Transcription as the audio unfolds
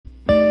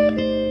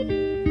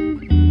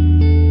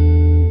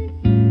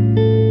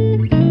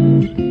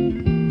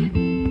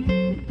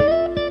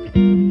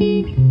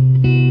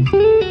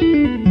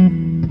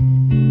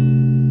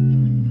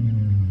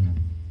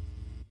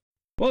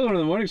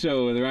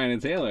Show with Ryan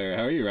and Taylor.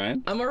 How are you,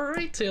 Ryan? I'm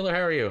alright, Taylor.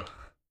 How are you?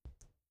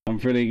 I'm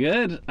pretty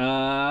good.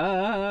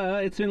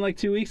 It's been like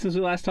 2 weeks since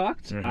we last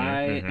talked.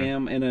 I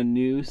am in a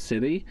new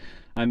city.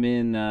 I'm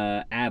in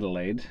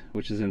Adelaide,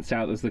 which is it's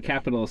the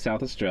capital of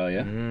South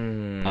Australia.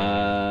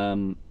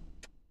 And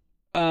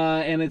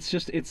it's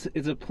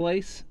a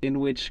place in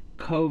which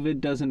COVID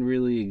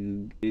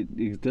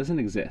it doesn't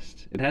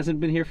exist. It hasn't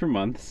been here for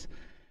months,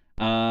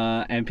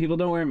 and people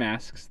don't wear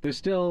masks. There's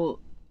still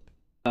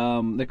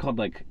they're called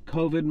like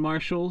COVID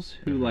marshals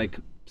who like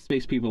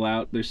space people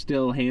out. There's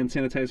still hand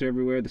sanitizer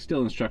everywhere. There's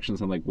still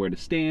instructions on like where to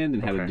stand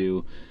and how to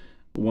do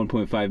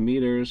 1.5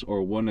 meters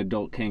or one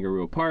adult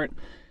kangaroo apart.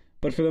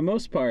 But for the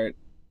most part,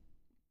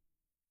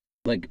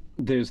 like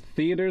there's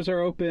theaters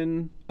are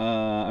open.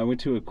 I went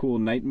to a cool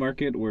night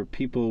market where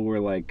people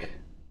were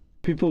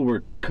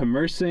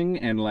conversing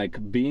and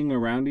like being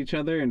around each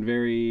other in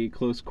very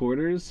close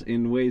quarters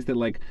in ways that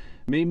like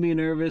made me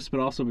nervous but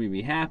also made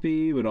me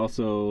happy, but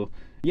also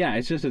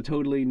it's just a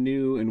totally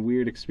new and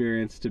weird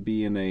experience to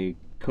be in a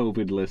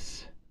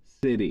COVID-less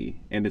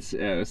city. And it's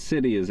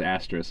city is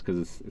asterisk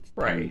because it's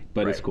tiny,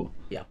 but it's cool.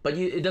 Yeah, but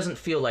it doesn't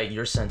feel like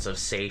your sense of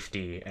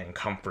safety and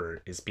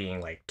comfort is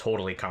being like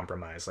totally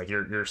compromised. Like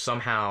you're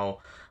somehow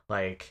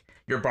like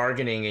you're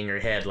bargaining in your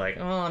head like,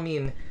 oh, I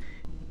mean,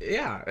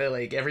 yeah,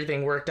 like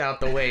everything worked out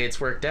the way it's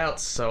worked out,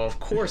 so of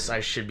course I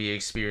should be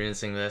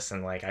experiencing this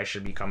and like I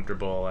should be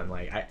comfortable and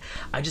like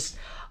I just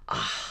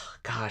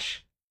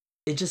gosh,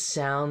 it just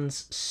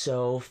sounds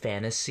so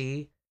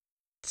fantasy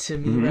to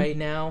me right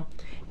now.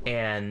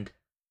 And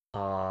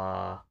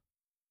I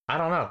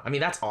don't know. I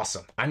mean, that's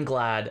awesome. I'm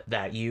glad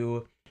that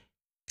you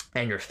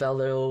and your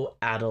fellow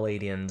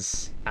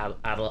Adelaideans,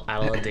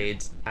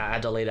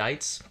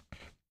 Adelaidites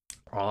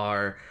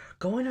are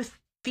going to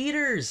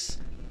theaters,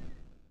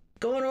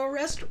 going to a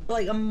restaurant,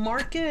 like a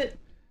market,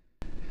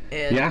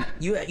 and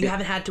you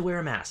haven't had to wear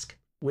a mask,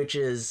 which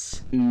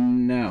is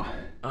no.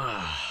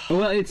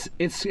 Well,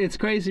 it's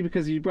crazy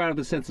because you brought up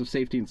the sense of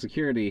safety and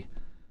security.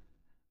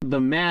 The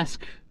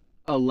mask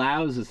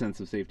allows a sense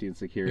of safety and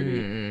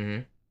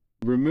security.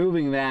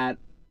 Removing that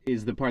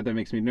is the part that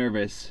makes me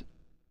nervous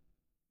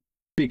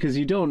because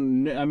you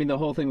don't. I mean, the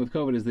whole thing with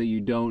COVID is that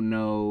you don't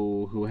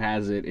know who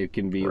has it. It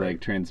can be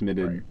like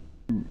transmitted,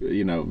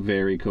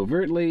 very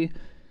covertly.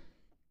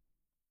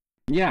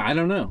 Yeah, I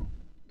don't know.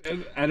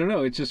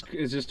 It's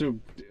just a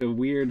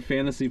weird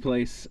fantasy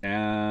place.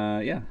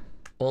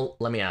 Well,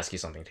 let me ask you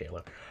something,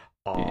 Taylor.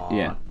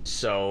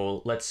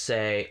 So let's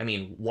say, I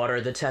mean, what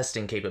are the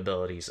testing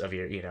capabilities of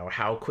your,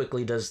 how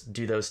quickly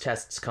do those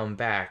tests come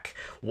back?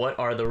 What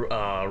are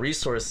the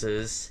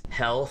resources,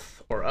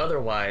 health or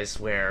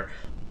otherwise, where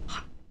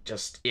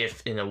just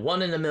if in a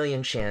 1 in a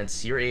million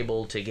chance you're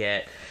able to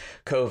get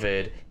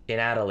COVID in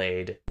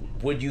Adelaide,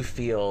 would you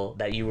feel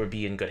that you would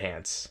be in good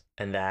hands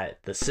and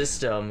that the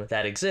system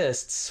that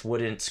exists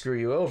wouldn't screw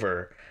you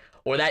over,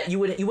 or that you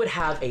would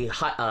have a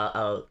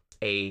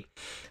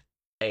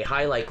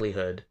high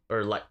likelihood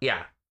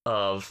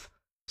of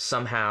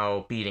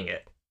somehow beating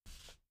it?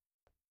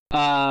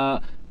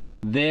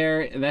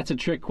 That's a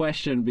trick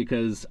question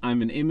because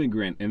I'm an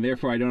immigrant and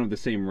therefore I don't have the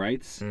same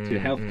rights to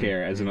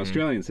healthcare as an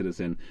Australian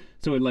citizen.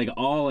 So it like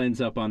all ends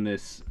up on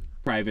this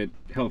private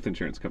health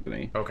insurance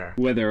company. Okay.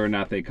 Whether or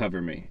not they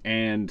cover me.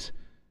 And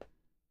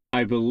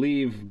I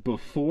believe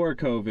before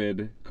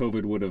COVID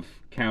would have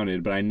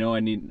counted, but I know I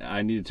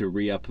needed to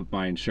re-up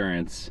my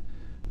insurance.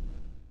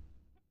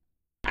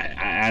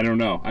 I don't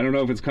know. I don't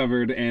know if it's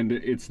covered, and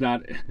it's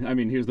not. I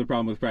mean, here's the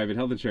problem with private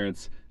health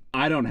insurance.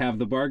 I don't have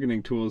the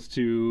bargaining tools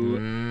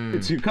to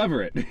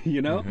cover it,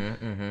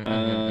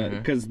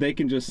 because they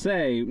can just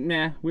say,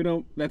 nah, we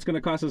don't. That's going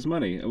to cost us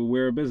money.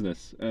 We're a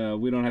business.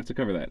 We don't have to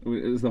cover that.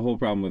 It's the whole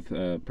problem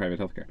with private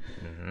healthcare.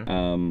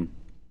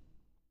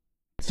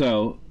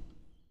 So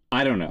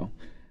I don't know.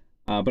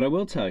 But I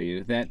will tell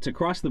you that to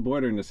cross the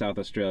border into South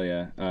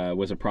Australia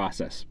was a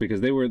process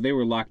because they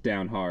were locked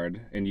down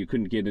hard and you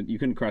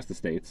couldn't cross the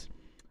states.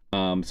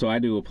 So I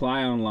had to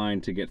apply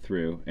online to get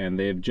through, and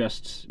they've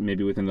just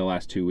maybe within the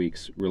last 2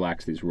 weeks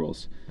relaxed these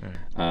rules,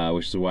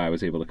 which is why I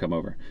was able to come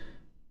over.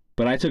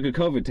 But I took a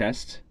COVID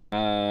test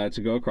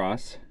to go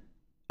across,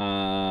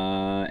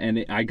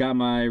 and I got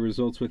my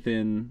results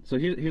within. So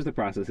here's the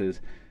process: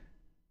 is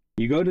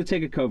you go to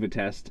take a COVID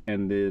test,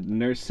 and the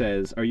nurse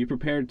says, "Are you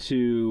prepared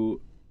to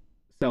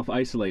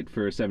self-isolate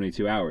for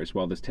 72 hours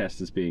while this test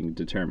is being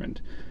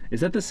determined?"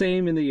 Is that the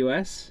same in the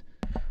US?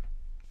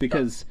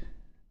 Because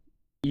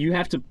you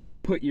have to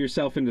put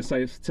yourself into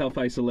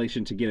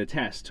self-isolation to get a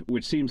test,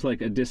 which seems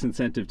like a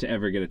disincentive to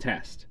ever get a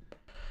test.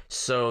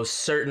 So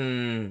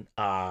certain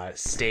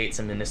states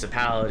and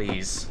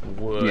municipalities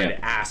would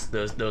ask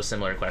those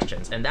similar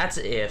questions, and that's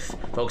if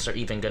folks are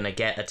even going to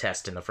get a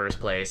test in the first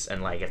place,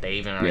 and like if they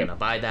even are going to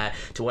buy that.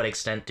 To what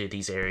extent do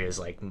these areas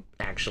like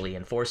actually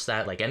enforce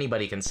that? Like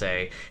anybody can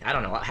say, I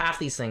don't know. Half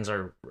these things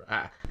are,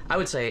 I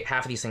would say,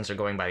 half of these things are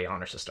going by the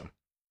honor system.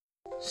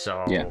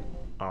 So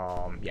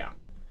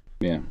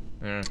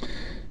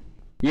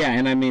Yeah,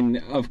 and I mean,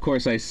 of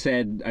course, I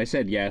said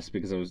yes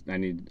because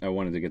I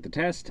wanted to get the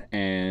test,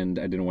 and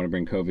I didn't want to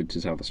bring COVID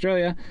to South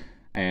Australia,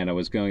 and I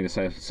was going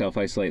to self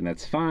isolate, and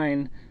that's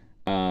fine.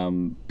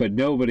 But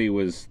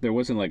there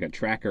wasn't like a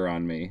tracker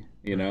on me,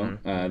 you know.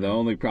 The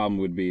only problem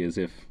would be is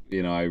if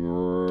I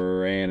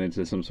ran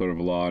into some sort of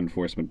law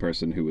enforcement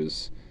person who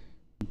was,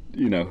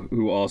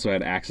 who also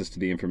had access to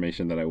the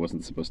information that I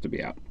wasn't supposed to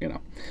be out,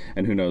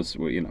 and who knows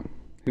what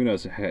who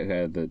knows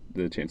had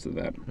the chance of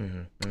that.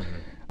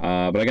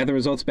 But I got the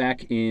results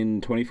back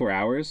in 24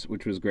 hours,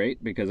 which was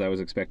great because I was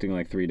expecting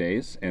like 3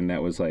 days, and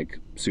that was like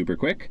super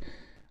quick.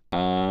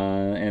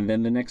 And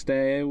then the next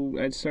day,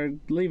 I started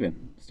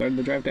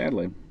the drive to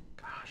Adelaide.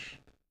 Gosh,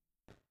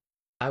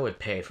 I would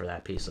pay for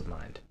that peace of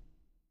mind.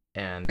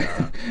 And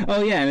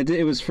oh yeah, and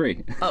it was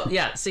free. Oh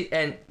yeah, see,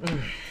 and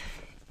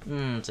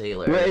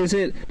Taylor. Well,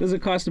 does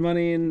it cost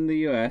money in the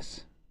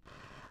U.S.?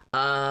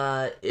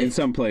 In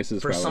some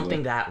places, for probably.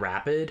 Something that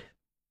rapid,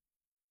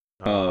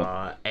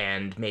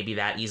 and maybe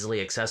that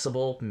easily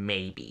accessible,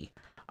 maybe.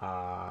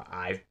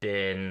 I've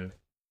been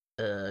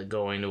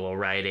going to a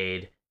Rite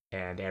Aid,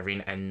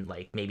 and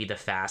like maybe the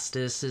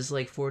fastest is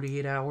like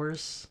 48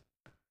 hours.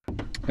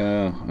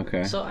 Oh,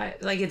 okay. So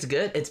it's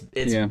good.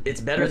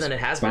 It's better than it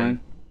has been.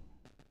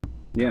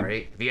 Yeah.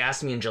 Right. If you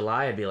asked me in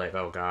July, I'd be like,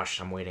 oh gosh,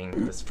 I'm waiting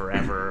this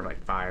forever,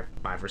 like 5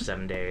 or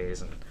 7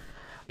 days, and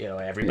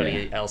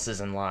everybody else is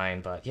in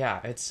line. But yeah,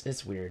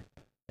 it's weird.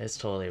 It's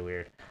totally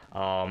weird.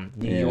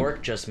 New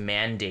York just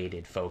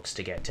mandated folks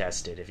to get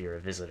tested if you're a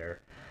visitor,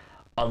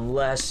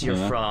 unless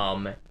you're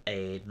from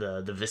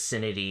the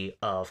vicinity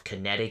of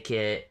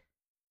Connecticut,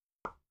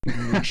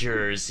 New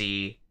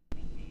Jersey,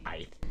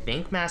 I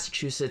think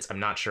Massachusetts. I'm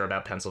not sure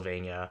about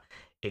Pennsylvania.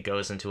 It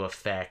goes into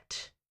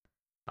effect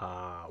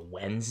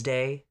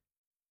Wednesday.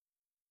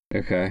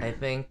 Okay. I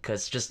think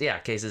because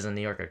cases in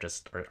New York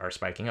are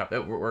spiking up.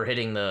 We're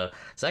hitting the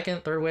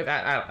second, third wave.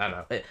 I don't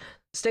know.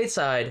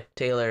 Stateside,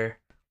 Taylor.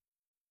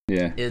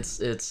 Yeah.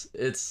 It's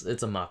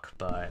a muck,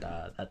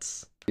 but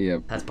that's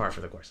par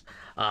for the course.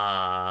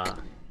 Yeah,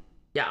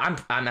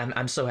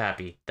 I'm so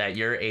happy that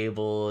you're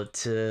able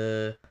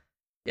to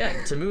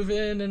move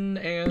in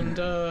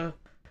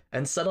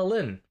and settle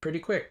in pretty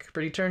quick,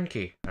 pretty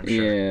turnkey. I'm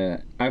sure.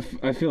 Yeah,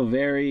 I feel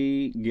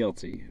very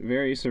guilty,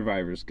 very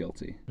survivor's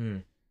guilty.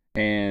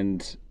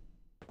 And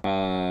okay,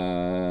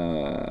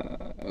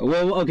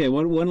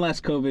 one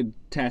last COVID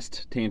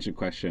test tangent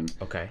question.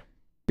 Okay.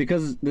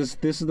 Because this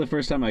is the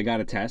first time I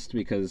got a test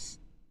because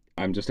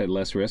I'm just at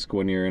less risk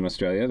when you're in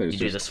Australia. There's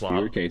just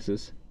fewer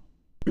cases.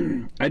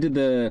 I did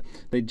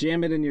they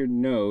jam it in your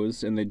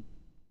nose and they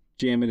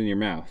jam it in your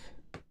mouth.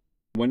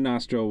 One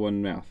nostril,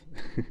 one mouth.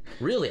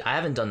 Really? I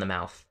haven't done the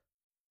mouth.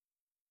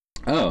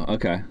 Oh,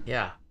 okay.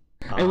 Yeah.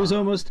 I was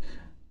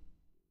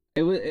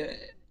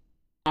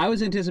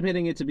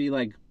anticipating it to be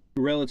like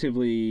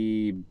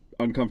relatively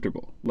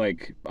uncomfortable.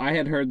 Like I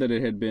had heard that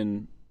it had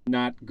been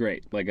not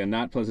great, like a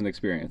not pleasant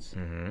experience.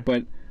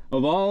 But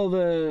of all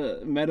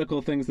the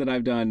medical things that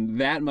I've done,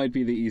 that might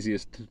be the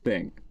easiest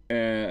thing.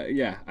 I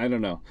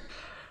don't know.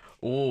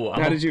 Ooh,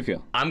 how did you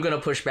feel? I'm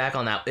gonna push back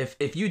on that.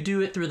 If you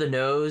do it through the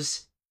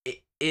nose,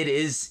 it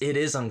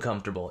is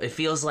uncomfortable. It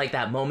feels like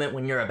that moment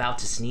when you're about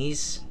to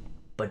sneeze,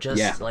 but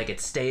just like it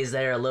stays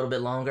there a little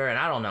bit longer. And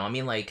I don't know. I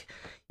mean, like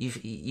you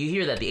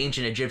hear that the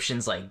ancient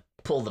Egyptians like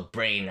pull the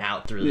brain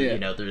out through the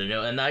through the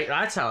nose, and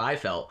that's how I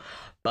felt.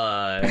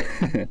 But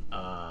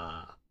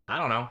I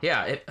don't know.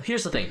 Yeah.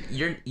 Here's the thing.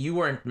 You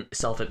weren't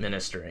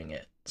self-administering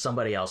it.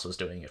 Somebody else was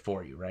doing it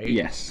for you, right?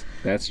 Yes,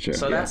 that's true.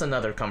 So that's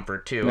another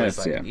comfort too. Is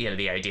like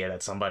the idea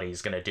that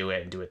somebody's gonna do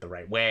it and do it the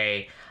right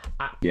way.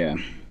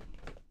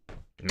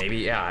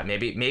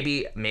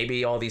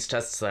 Maybe all these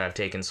tests that I've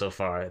taken so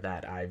far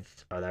that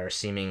are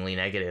seemingly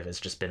negative has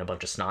just been a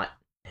bunch of snot,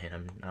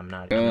 and I'm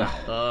not. Yeah,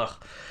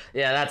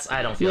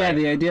 I don't feel. Yeah,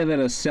 the idea that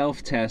a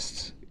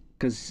self-test,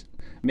 because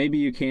maybe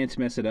you can't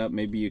mess it up,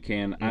 maybe you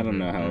can. I don't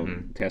know how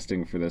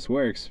testing for this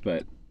works,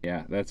 but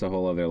yeah, that's a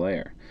whole other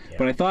layer. Yeah.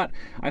 But I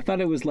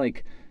thought it was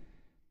like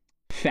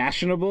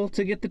fashionable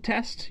to get the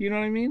test. You know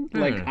what I mean?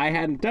 Like I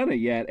hadn't done it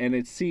yet, and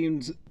it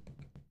seemed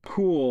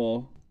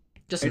cool.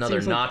 Just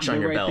another notch on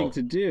your belt. Thing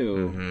to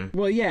do.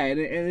 Well, yeah, and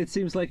it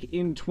seems like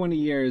in 20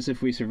 years,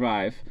 if we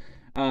survive,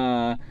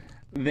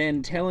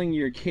 then telling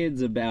your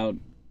kids about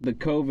the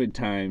COVID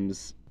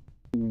times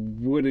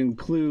would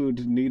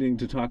include needing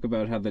to talk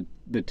about how the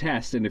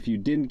test, and if you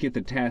didn't get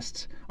the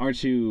test,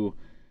 aren't you,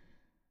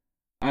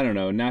 I don't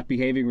know, not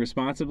behaving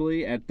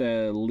responsibly at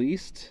the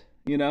least,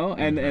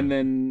 and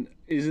then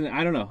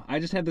I don't know. I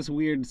just had this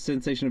weird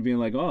sensation of being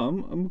like,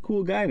 oh, I'm a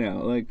cool guy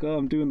now. Like, oh,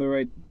 I'm doing the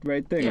right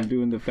thing. Yeah. I'm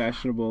doing the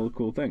fashionable,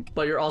 cool thing.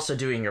 But you're also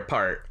doing your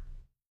part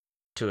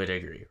to a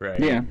degree, right?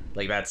 Yeah.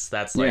 Like that's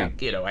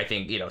like, I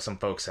think, some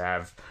folks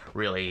have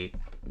really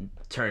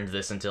turned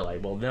this into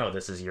like, well, no,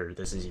 this is your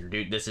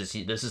dude. This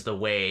is the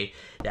way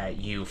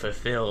that you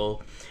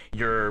fulfill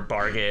your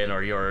bargain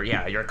or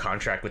your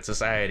contract with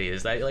society,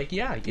 is that like,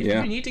 if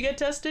you need to get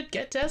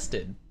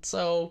tested.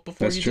 So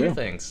before you do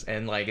things,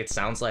 and like, it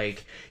sounds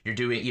like you're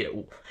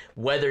doing,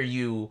 whether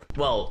you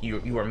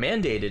are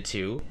mandated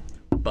to,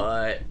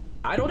 but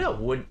I don't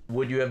know.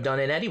 Would you have done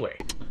it anyway?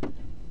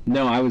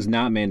 No, I was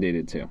not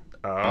mandated to.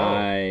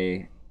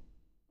 Oh.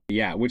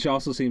 Yeah, which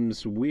also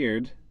seems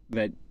weird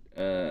that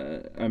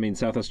I mean,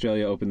 South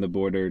Australia opened the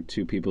border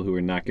to people who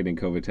are not getting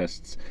COVID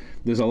tests.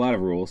 There's a lot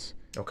of rules.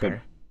 Okay.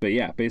 But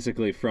yeah,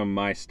 basically from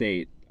my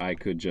state, I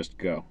could just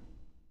go.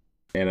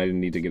 And I didn't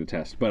need to get a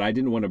test. But I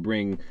don't want to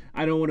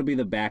be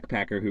the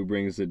backpacker who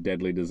brings a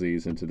deadly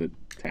disease into the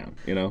town,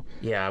 you know?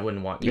 Yeah, I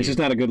wouldn't want you. It's just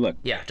not a good look.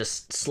 Yeah,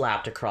 just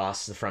slapped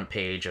across the front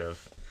page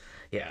of,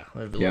 yeah,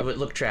 it would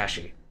look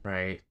trashy,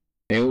 right?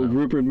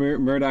 Rupert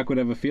Murdoch would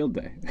have a field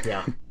day.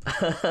 Yeah.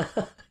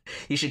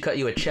 He should cut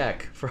you a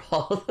check for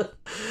all the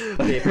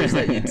papers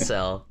that you'd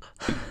sell.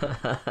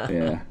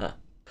 Yeah.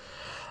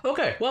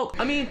 Okay, well,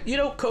 I mean, you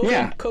know,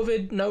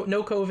 COVID,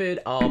 no COVID.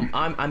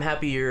 I'm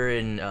happy you're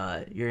in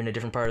a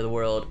different part of the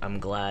world. I'm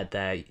glad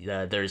that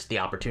there's the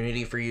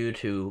opportunity for you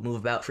to move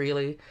about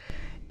freely,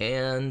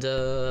 and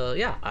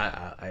yeah,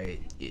 I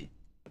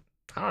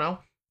don't know.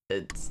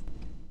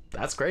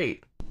 That's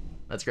great.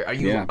 That's great.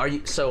 Are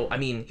you? So, I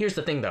mean, here's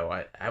the thing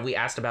though. Have we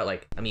asked about,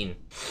 like, I mean,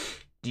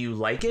 do you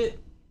like it?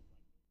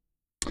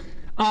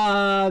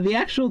 The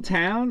actual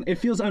town, it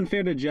feels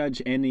unfair to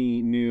judge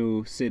any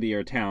new city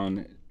or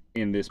town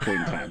in this point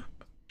in time.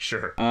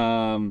 Sure.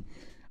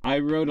 I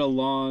wrote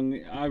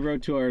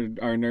to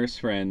our nurse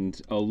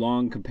friend a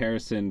long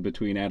comparison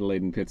between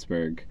Adelaide and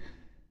Pittsburgh.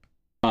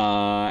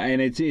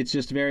 And it's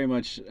just very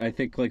much, I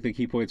think, like, the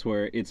key points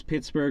were it's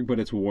Pittsburgh, but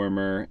it's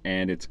warmer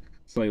and it's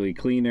slightly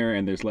cleaner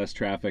and there's less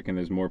traffic and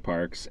there's more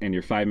parks and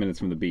you're 5 minutes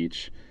from the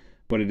beach.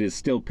 But it is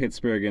still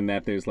Pittsburgh in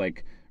that there's,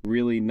 like,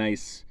 really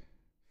nice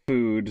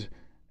food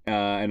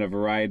and a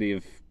variety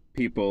of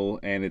people,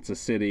 and it's a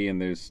city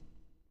and there's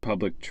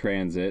public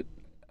transit.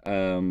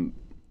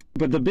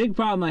 But the big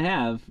problem I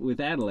have with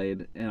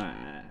Adelaide, and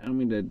I don't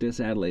mean to diss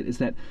Adelaide, is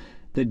that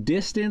the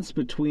distance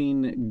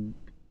between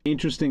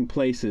interesting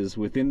places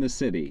within the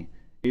city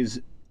is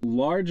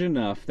large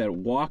enough that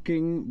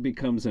walking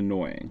becomes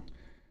annoying.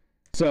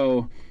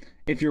 So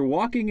if you're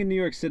walking in New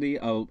York City,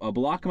 a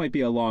block might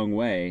be a long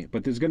way,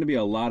 but there's going to be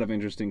a lot of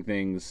interesting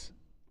things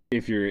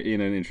if you're in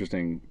an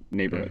interesting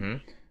neighborhood.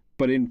 Mm-hmm.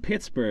 But in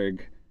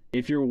Pittsburgh,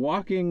 if you're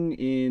walking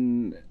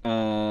in,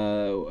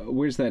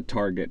 where's that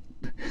Target?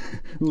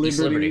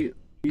 Liberty.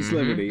 East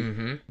Liberty.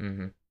 Mm-hmm,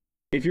 mm-hmm.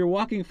 If you're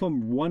walking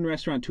from one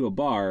restaurant to a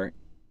bar,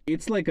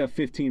 it's like a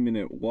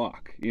 15-minute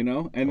walk, you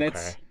know? And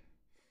that's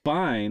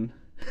fine.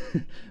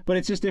 But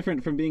it's just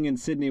different from being in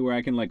Sydney where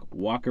I can, like,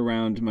 walk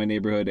around my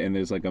neighborhood and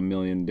there's, like, a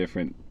million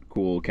different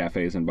cool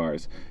cafes and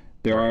bars.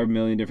 There are a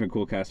million different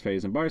cool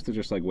cafes and bars. They're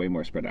just, like, way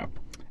more spread out.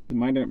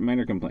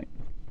 Minor complaint.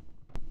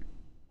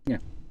 Yeah.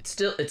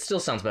 It still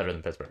sounds better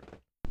than Pittsburgh.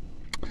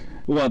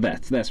 Well,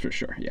 that's for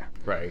sure. Yeah.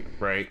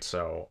 Right.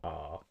 So,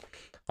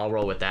 I'll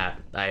roll with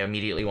that. I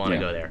immediately want to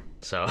go there.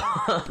 So.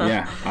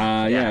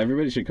 Yeah.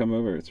 Everybody should come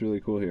over. It's really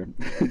cool here.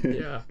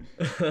 Yeah.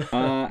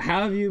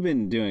 How have you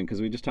been doing?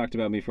 Because we just talked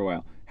about me for a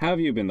while. How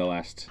have you been the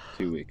last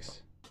 2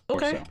 weeks?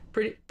 Okay.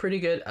 So? Pretty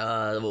good.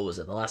 What was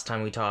it? The last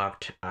time we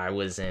talked, I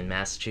was in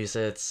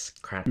Massachusetts,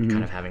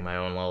 kind of having my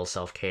own little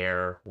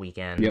self-care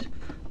weekend. Yep.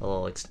 A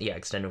little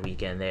extended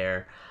weekend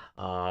there.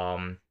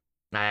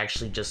 I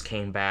actually just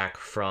came back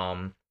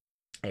from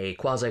a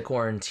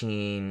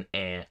quasi-quarantine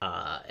and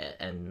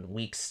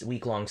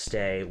week-long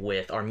stay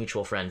with our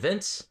mutual friend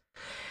Vince.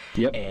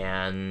 Yep.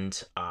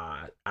 And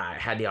I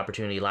had the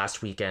opportunity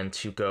last weekend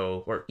to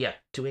go,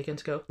 2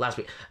 weekends ago? Last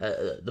week.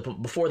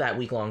 Before that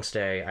week-long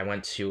stay, I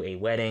went to a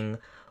wedding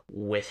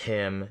with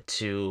him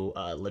to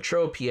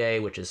Latrobe, PA,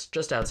 which is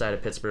just outside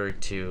of Pittsburgh,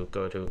 to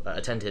go to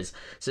attend his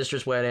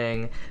sister's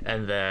wedding,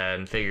 and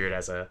then figured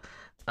as a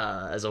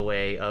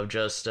way of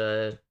just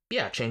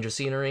change of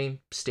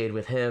scenery, stayed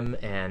with him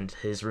and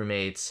his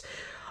roommates,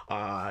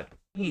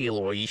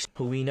 Eloy,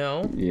 who we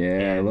know.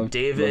 Yeah, and love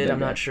David. love I'm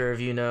not sure if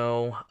you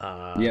know.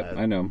 Yep,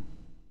 I know.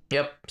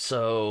 Yep.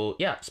 So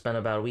spent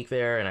about a week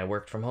there, and I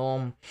worked from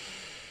home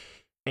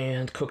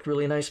and cooked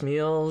really nice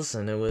meals,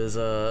 and it was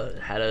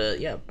had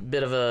a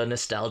bit of a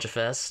nostalgia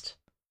fest.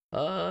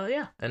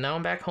 And now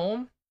I'm back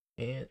home.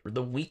 And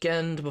the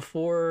weekend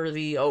before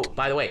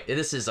by the way,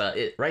 this is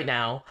right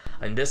now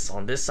on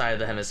this side of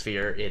the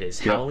hemisphere, it is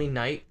Halloween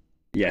night.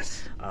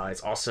 Yes. It's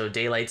also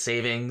daylight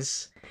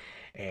savings,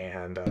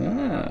 and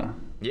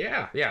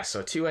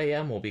so 2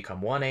 a.m. will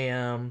become 1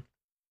 a.m.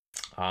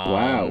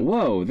 Wow,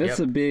 whoa, that's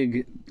a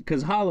big,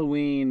 because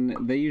Halloween,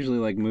 they usually,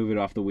 like, move it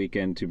off the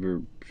weekend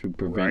to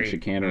prevent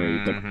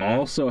chicanery, but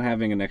also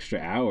having an extra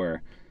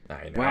hour.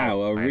 I know.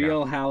 Wow,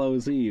 real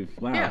Hallows Eve.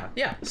 Wow.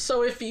 Yeah.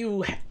 So if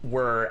you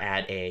were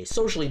at a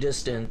socially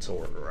distant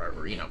or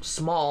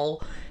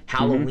small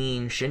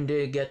Halloween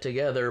shindig get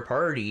together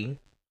party,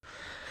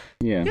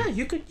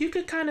 you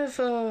could kind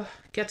of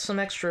get some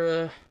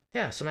extra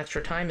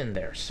time in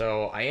there.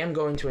 So I am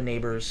going to a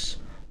neighbor's.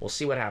 We'll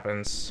see what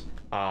happens.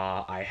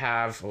 I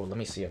have. Oh, let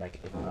me see if I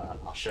can.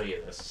 I'll show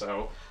you this.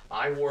 So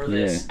I wore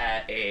this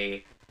at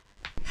a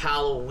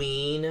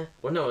Halloween.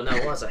 Well, no,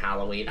 it wasn't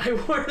Halloween. I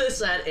wore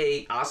this at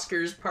a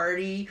Oscars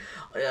party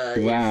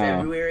in Wow.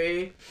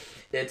 February.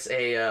 It's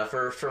a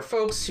for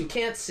folks who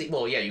can't see.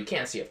 Well, yeah, you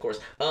can't see, of course.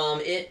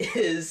 It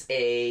is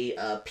a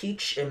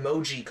peach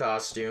emoji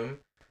costume.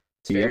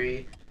 It's Yep.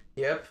 very,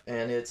 yep,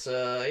 and it's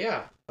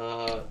yeah.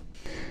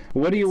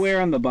 What do you wear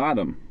on the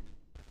bottom?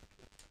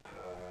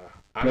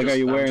 I'm Like, just- are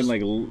you I'm wearing just-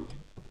 like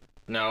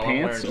No, I'm pants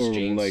wearing just or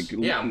jeans. like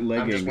Yeah, I'm just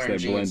leggings wearing that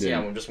jeans. blend in? Yeah,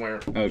 I'm just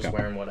wearing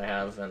Okay. what I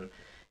have, and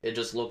it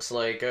just looks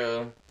like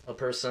a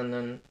person,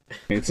 and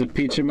It's a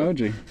peach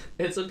emoji.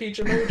 it's a peach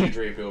emoji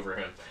draped over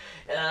him.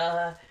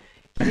 Yeah,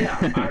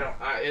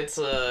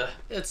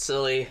 it's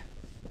silly,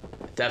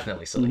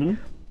 definitely silly,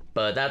 Mm-hmm.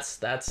 but that's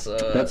That's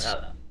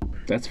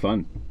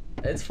fun.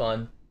 it's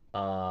fun.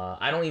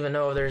 I don't even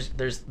know if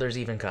there's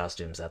even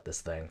costumes at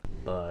this thing,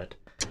 but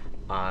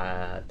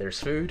there's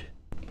food,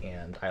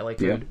 and I like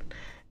Yep. food.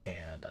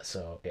 And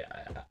so yeah,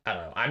 I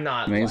don't know. I'm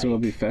not. May as well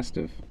like- be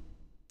festive.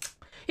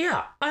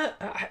 Yeah,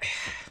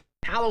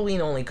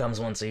 Halloween only comes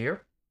once a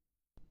year,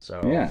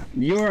 so Yeah,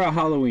 you're a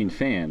Halloween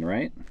fan,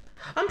 right?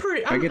 I'm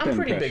pretty. I I'm get that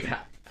pretty big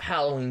impression.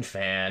 Halloween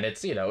fan.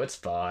 It's it's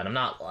fun. I'm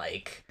not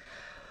like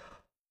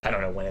I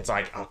don't know when it's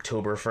like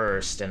October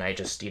 1st and I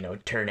just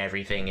turn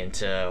everything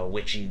into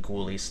witchy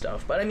ghouly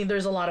stuff. But I mean,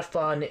 there's a lot of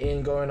fun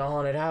in going to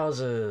haunted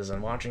houses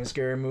and watching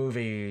scary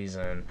movies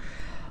and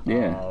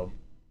Yeah.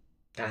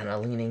 kind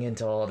of leaning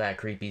into all that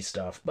creepy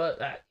stuff.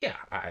 But yeah,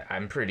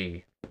 I'm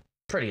pretty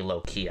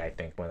low key, I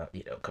think, when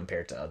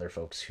compared to other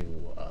folks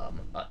who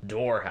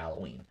adore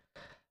Halloween.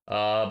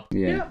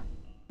 Yeah.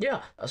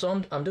 Yeah.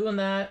 So I'm doing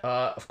that.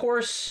 Of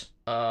course,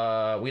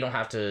 we don't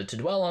have to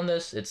dwell on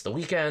this. It's the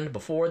weekend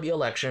before the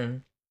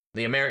election.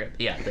 The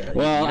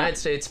United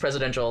States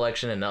presidential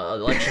election and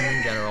election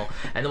in general,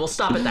 and then we'll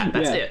stop at that.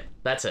 That's Yeah. it.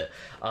 That's it.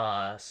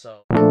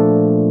 So.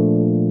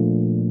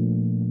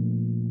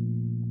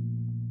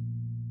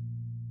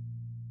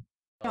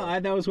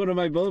 That was one of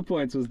my bullet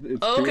points. Was it's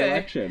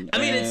pre-election? I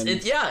mean, and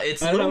it's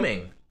I don't know.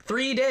 looming.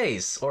 3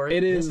 days, or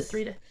It is is- it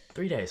 3 days?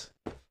 3 days.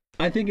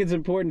 I think it's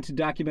important to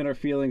document our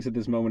feelings at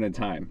this moment in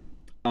time.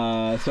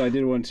 So I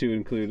did want to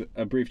include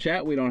a brief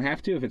chat. We don't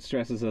have to if it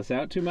stresses us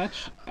out too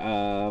much.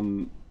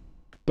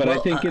 But I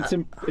Well, think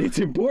it's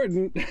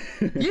important.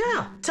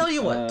 Yeah. Tell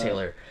you what,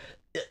 Taylor.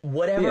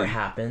 Whatever yeah.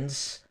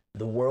 happens,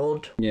 the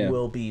world Yeah.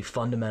 will be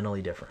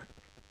fundamentally different.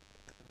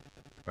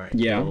 Right.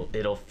 Yeah.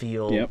 It'll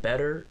feel Yep.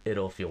 better.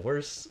 It'll feel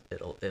worse.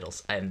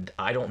 And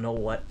I don't know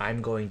what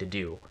I'm going to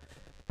do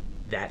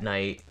that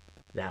night,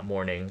 that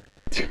morning.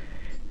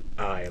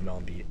 I am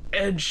on the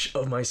edge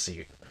of my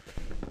seat.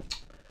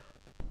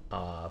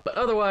 But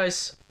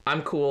otherwise,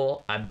 I'm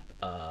cool.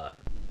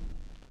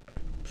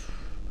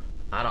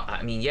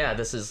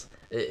 This is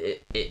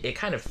it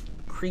kind of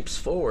creeps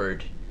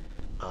forward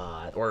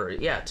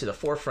to the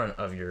forefront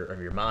of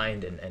your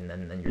mind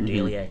and your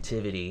daily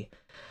activity.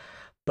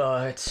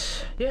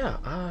 But yeah,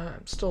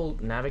 I'm still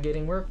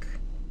navigating work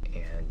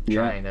and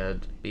trying to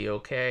be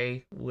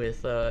okay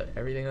with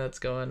everything that's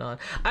going on.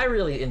 I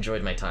really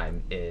enjoyed my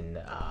time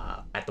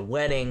at the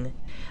wedding.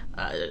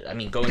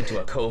 Going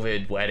to a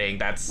COVID wedding,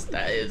 that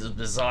is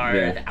bizarre.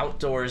 Yeah.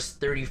 Outdoors,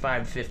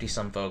 35, 50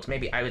 some folks,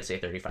 maybe I would say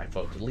 35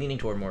 folks, leaning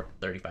toward more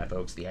 35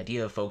 folks. The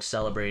idea of folks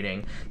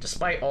celebrating,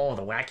 despite all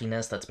the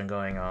wackiness that's been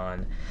going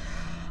on,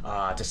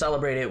 to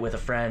celebrate it with a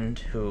friend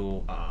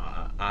who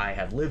I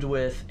have lived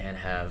with and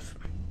have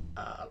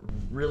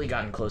really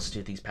gotten close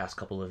to these past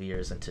couple of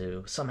years, and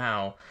to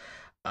somehow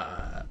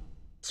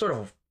sort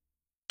of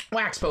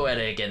wax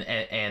poetic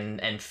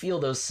and feel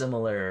those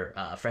similar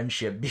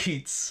friendship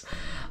beats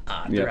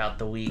throughout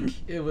the week.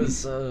 It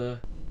was it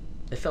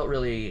felt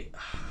really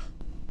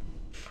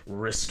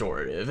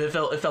restorative. It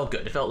felt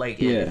good. It felt like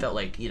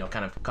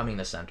kind of coming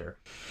to center.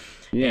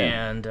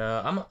 Yeah. And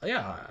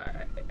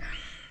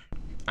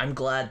I'm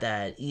glad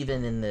that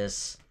even in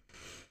this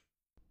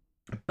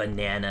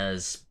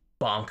bananas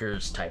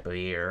bonkers type of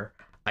year,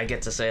 I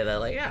get to say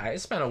that I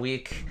spent a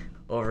week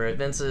over at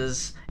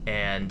Vince's,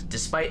 and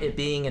despite it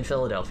being in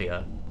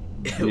Philadelphia,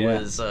 it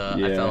was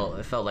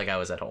I felt like I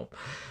was at home.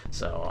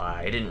 So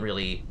I didn't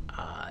really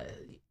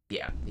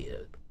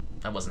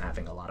I wasn't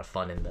having a lot of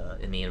fun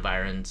in the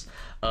environs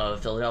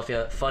of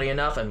Philadelphia. Funny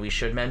enough, and we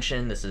should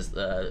mention, this is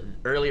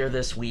earlier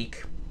this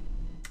week,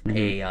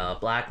 a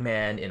black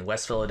man in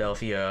West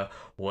Philadelphia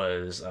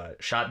was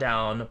shot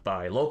down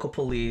by local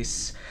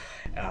police,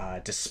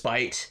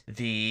 despite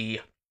the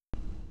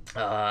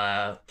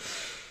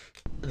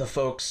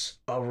folks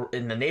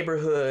in the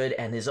neighborhood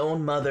and his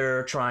own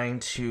mother trying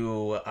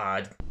to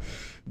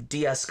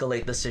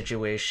de-escalate the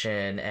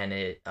situation, and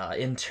it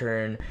in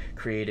turn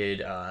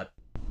created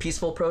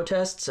peaceful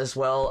protests as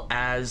well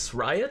as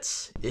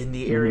riots in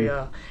the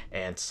area.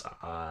 And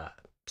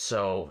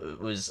so it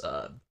was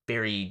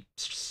very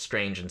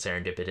strange and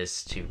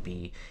serendipitous to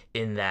be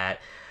in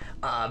that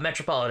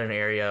metropolitan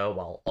area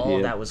while all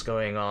of that was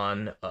going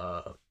on.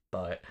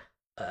 But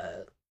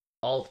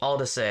all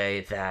to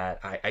say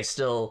that I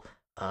still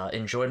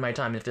enjoyed my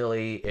time in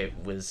Philly. It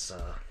was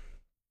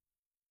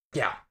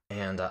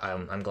and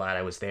I'm glad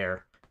I was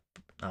there.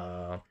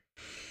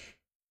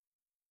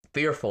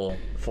 fearful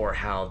for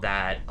how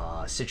that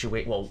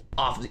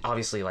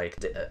obviously like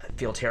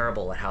feel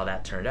terrible at how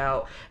that turned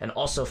out, and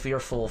also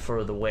fearful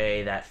for the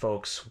way that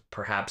folks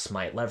perhaps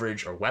might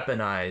leverage or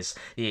weaponize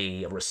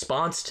the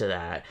response to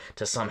that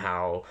to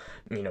somehow,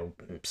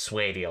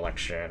 sway the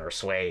election or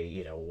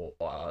sway,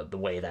 the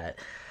way that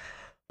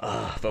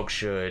folks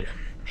should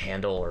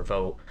handle or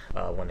vote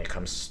when it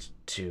comes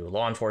to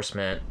law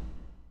enforcement.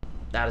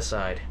 That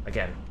aside,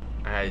 again,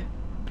 I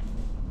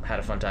had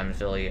a fun time in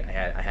Philly.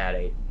 I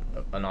had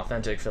an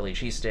authentic Philly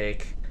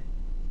cheesesteak,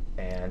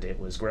 and it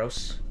was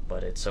gross,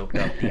 but it soaked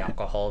up the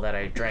alcohol that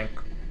I drank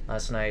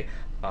last night.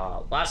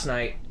 Last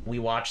night we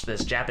watched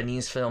this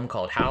Japanese film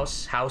called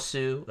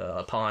Hausu.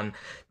 Upon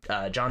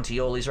John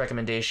Tioli's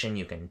recommendation,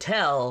 you can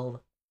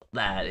tell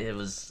that it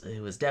was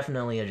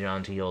definitely a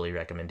John Tioli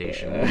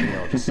recommendation.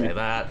 I'll just say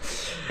that.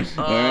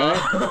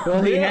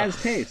 Well, he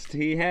has taste.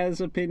 He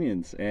has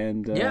opinions,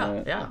 and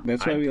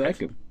that's why we like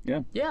him.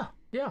 Yeah.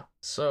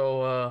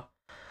 So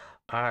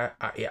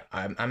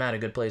I'm at a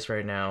good place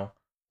right now.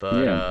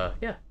 But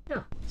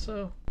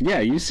So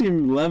you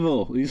seem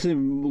level. You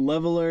seem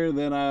leveler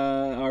than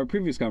our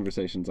previous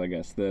conversations, I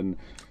guess. Then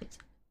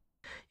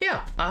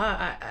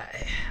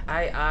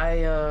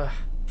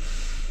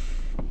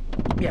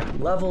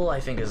level, I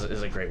think, is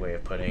a great way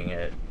of putting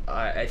it.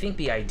 I think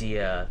the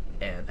idea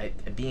and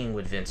being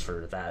with Vince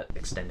for that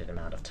extended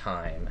amount of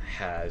time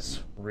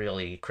has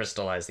really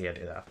crystallized the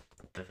idea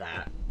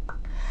that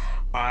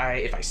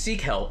if I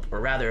seek help, or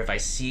rather if I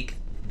seek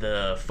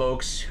the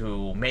folks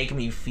who make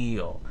me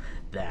feel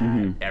that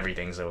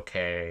everything's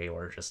okay,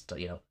 or just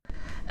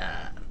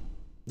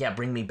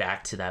bring me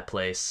back to that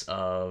place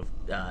of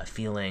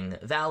feeling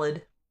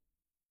valid,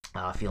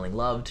 feeling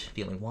loved,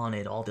 feeling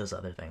wanted, all those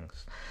other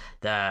things,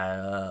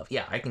 that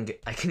I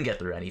can get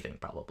through anything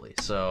probably.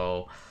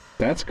 So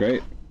that's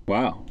great.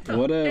 Wow,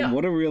 what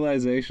a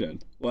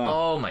realization. Wow.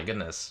 Oh my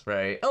goodness,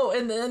 right? Oh,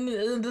 and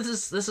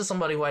this is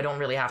somebody who I don't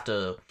really have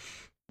to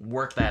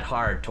work that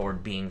hard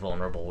toward being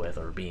vulnerable with,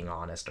 or being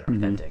honest or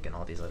authentic, and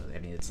all these other. I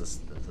mean, it's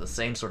the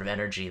same sort of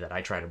energy that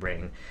I try to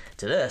bring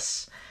to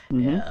this.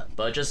 Yeah,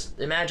 but just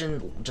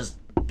imagine just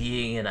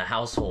being in a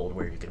household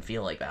where you can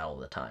feel like that all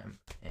the time,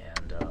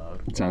 and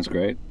it sounds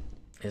great.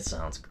 It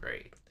sounds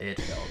great. It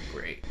felt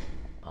great.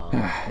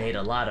 Made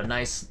a lot of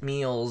nice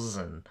meals,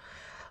 and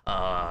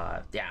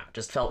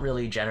just felt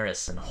really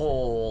generous and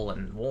whole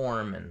and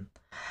warm, and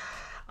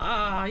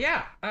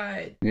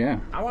I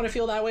want to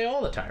feel that way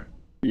all the time.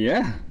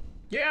 Yeah.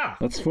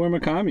 Let's form a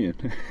commune.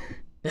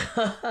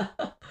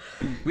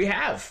 We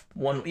have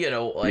one,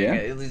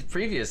 at least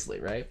previously,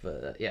 right?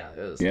 But it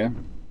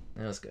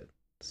was good.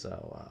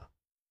 So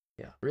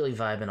really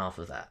vibing off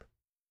of that.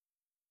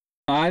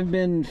 I've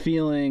been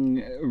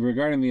feeling,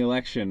 regarding the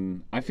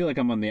election, I feel like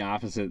I'm on the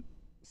opposite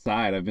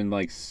side. I've been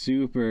like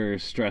super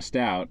stressed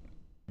out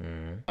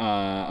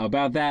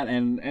about that,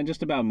 and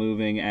just about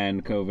moving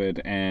and COVID,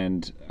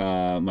 and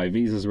my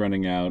visa's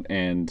running out,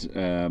 and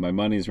my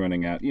money's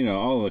running out,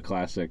 all the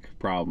classic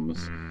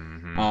problems.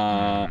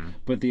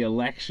 But the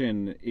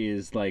election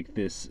is like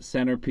this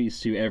centerpiece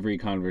to every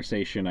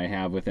conversation I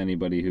have with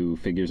anybody who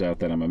figures out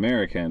that I'm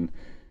American,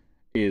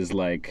 is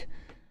like,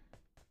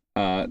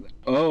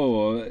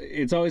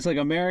 it's always like,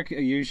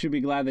 America, you should be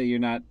glad that you're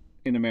not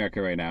in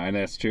America right now, and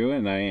that's true,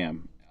 and I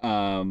am.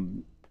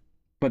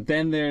 But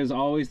then there's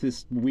always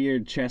this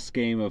weird chess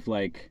game of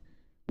like,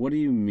 what do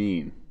you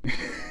mean?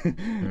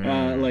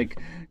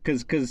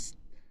 Because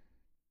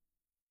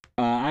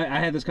I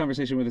had this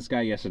conversation with this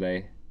guy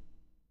yesterday,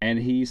 and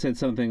he said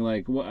something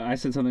like, I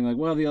said something like,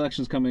 well, the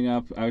election's coming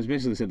up. I was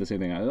basically said the same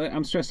thing.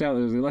 I'm stressed out.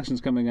 The election's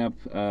coming up.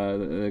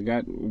 I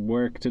got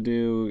work to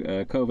do.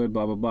 COVID,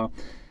 blah blah blah.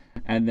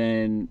 And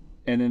then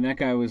that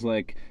guy was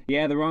like,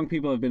 yeah, the wrong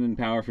people have been in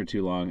power for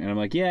too long. And I'm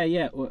like,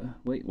 yeah.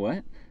 Wait,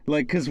 what?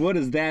 Like, because what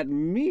does that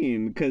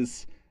mean?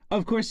 Because,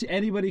 of course,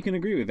 anybody can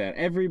agree with that.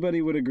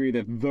 Everybody would agree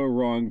that the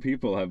wrong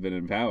people have been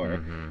in power.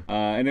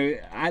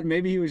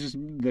 Maybe he was just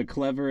the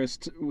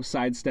cleverest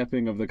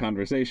sidestepping of the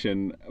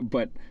conversation,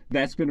 but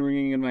that's been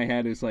ringing in my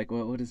head. It's like,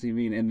 well, what does he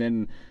mean? And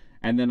then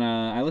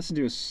I listened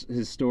to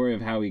his story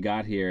of how he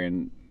got here,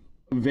 and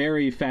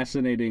very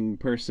fascinating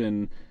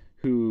person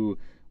who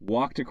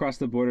walked across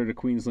the border to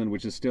Queensland,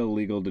 which is still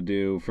illegal to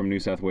do, from New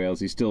South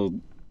Wales.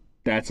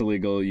 That's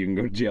illegal. You can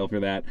go to jail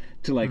for that.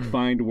 To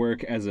find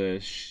work as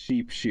a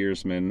sheep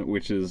shearsman,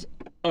 which is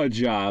a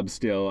job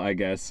still, I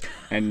guess.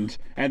 And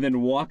then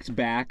walked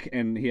back,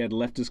 and he had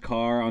left his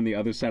car on the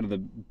other side of the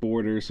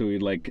border, so he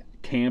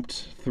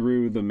camped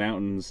through the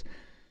mountains.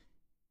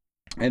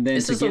 And then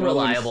this is a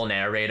reliable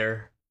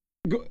narrator.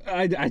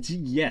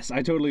 Yes,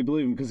 I totally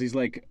believe him, because he's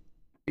like,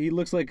 he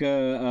looks like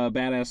a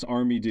badass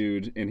army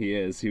dude, and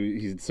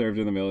he served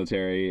in the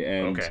military,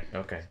 and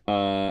okay.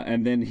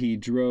 And then he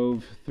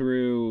drove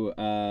through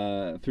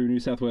New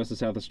South Wales to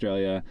South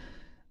Australia,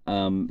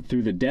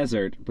 through the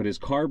desert, but his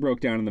car broke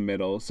down in the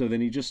middle, so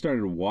then he just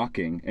started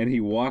walking, and he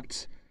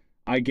walked,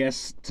 I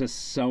guess, to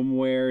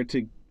somewhere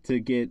to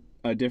get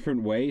a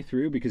different way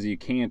through, because you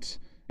can't.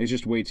 It's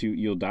just way too.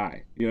 You'll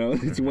die.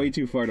 It's way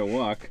too far to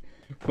walk.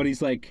 But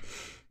he's like,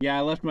 Yeah,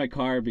 I left my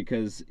car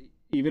because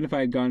even if I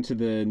had gone to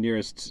the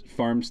nearest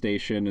farm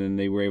station and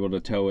they were able to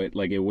tow it,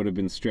 like it would have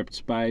been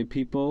stripped by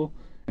people.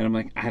 And I'm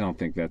like, I don't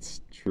think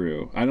that's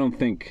true. I don't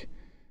think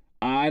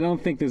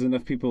there's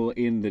enough people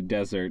in the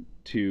desert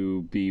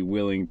to be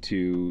willing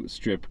to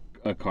strip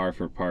a car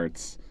for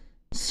parts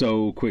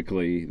so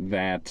quickly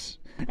that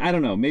I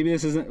don't know. Maybe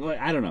this isn't like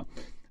I don't know.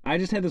 I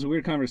just had this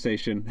weird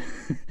conversation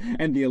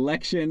and the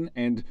election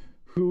and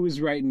who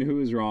is right and who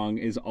is wrong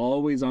is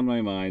always on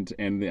my mind,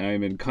 and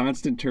I'm in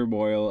constant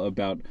turmoil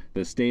about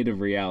the state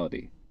of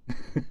reality.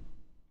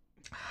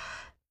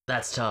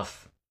 That's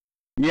tough.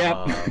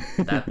 Yep.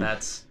 But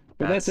that's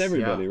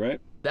everybody, yeah. right?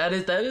 That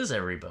is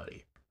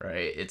everybody,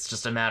 right? It's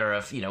just a matter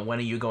of, when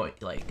are you going,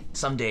 like,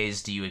 some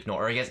days do you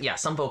ignore, or I guess, yeah,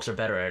 some folks are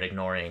better at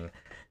ignoring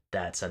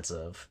that sense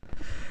of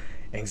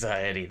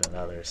anxiety than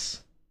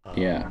others.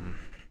 Yeah.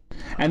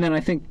 And then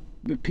I think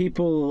the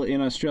people in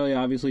Australia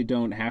obviously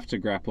don't have to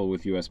grapple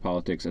with U.S.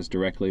 politics as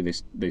directly.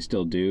 They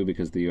still do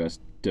because the U.S.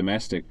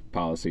 domestic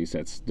policy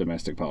sets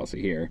domestic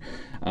policy here.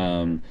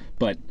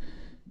 But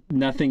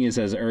nothing is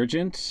as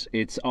urgent.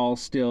 It's all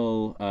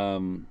still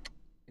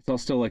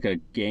like a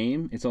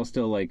game. It's all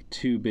still like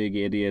two big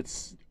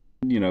idiots,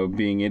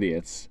 being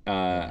idiots.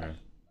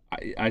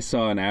 I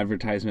saw an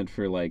advertisement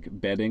for like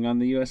betting on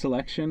the U.S.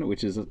 election,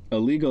 which is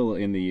illegal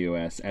in the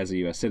U.S. as a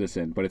U.S.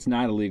 citizen, but it's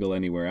not illegal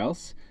anywhere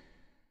else.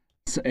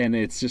 And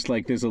it's just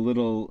like there's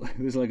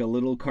like a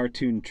little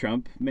cartoon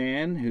Trump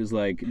man who's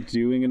like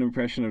doing an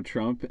impression of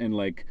Trump and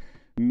like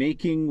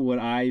making what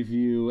I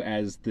view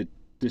as the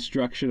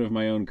destruction of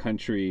my own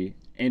country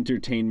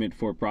entertainment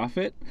for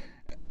profit,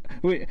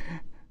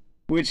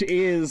 which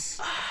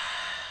is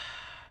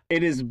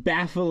it is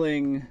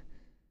baffling.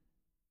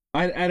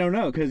 I don't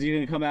know, because you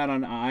can come out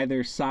on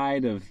either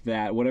side of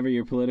that, whatever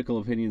your political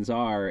opinions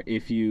are,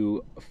 if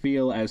you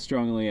feel as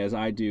strongly as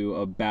I do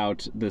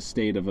about the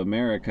state of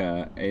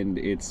America and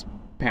its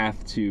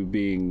path to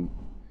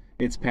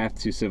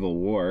civil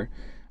war.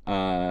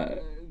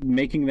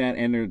 Making that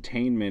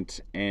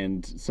entertainment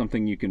and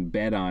something you can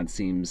bet on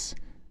seems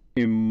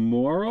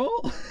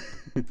immoral.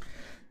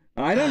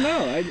 I don't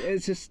know.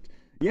 It's just...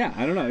 Yeah,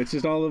 I don't know. It's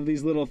just all of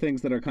these little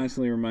things that are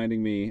constantly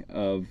reminding me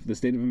of the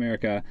state of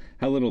America,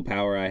 how little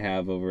power I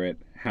have over it,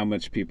 how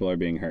much people are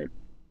being hurt.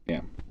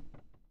 Yeah.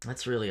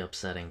 That's really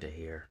upsetting to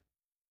hear.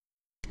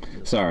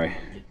 Sorry.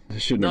 I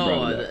shouldn't have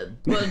brought it up.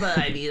 But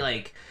I mean,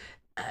 like,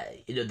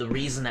 the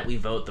reason that we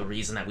vote, the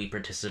reason that we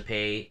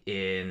participate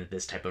in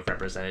this type of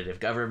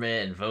representative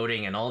government and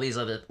voting and all these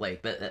other,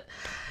 like, that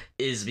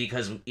is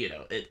because,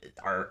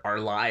 our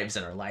lives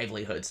and our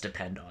livelihoods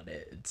depend on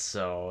it.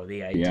 So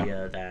the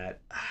idea that...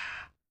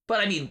 But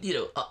I mean,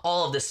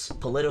 all of this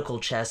political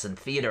chess and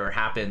theater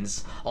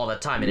happens all the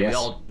time, and we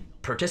all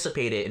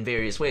participate in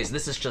various ways.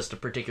 This is just a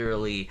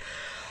particularly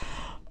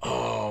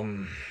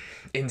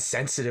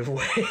insensitive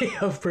way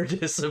of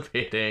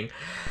participating.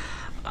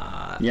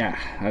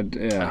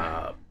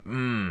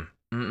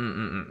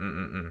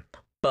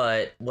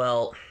 But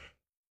well,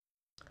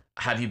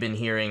 have you been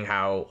hearing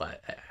how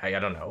I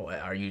don't know?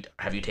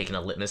 Have you taken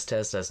a litmus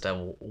test as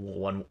to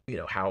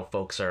how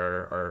folks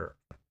are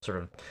sort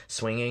of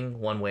swinging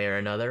one way or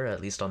another, at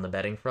least on the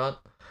betting front?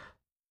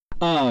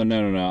 Oh,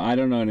 no. I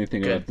don't know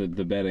anything about the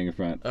betting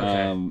front.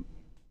 Okay.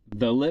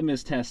 The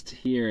litmus test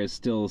here is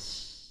still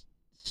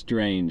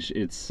strange.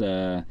 It's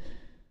like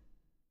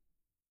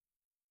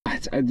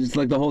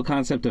the whole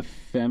concept of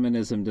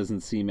feminism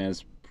doesn't seem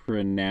as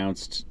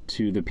pronounced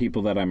to the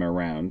people that I'm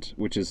around,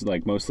 which is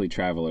like mostly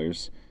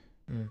travelers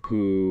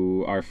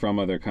who are from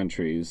other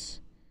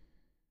countries.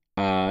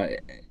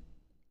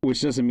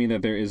 Which doesn't mean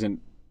that there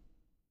isn't.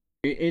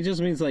 It just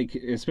means, like,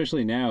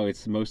 especially now,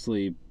 it's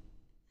mostly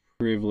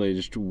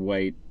privileged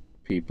white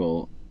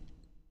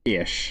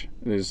people-ish.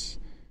 There's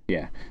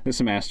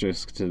some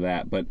asterisk to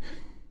that, but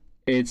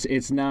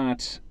it's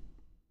not...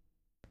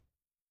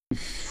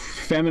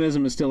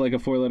 Feminism is still like a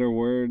four-letter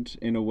word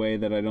in a way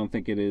that I don't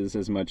think it is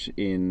as much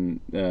in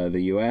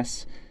the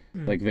U.S.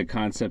 Like the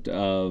concept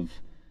of...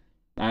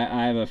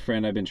 I have a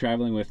friend I've been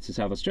traveling with to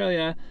South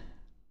Australia.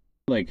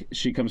 Like,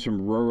 she comes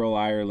from rural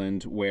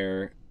Ireland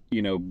where,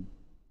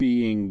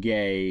 being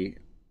gay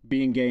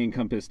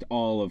encompassed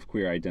all of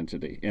queer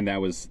identity, and that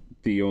was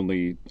the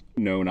only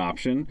known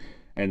option.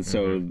 And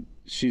so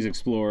she's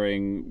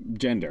exploring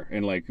gender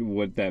and like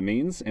what that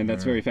means, and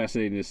that's very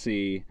fascinating to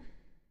see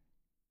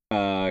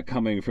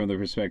coming from the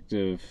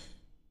perspective.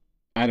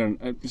 I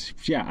don't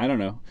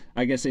know.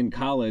 I guess in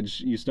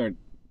college you start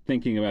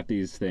thinking about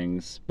these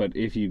things, but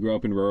if you grow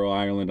up in rural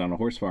Ireland on a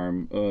horse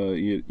farm,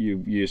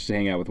 you just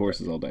hang out with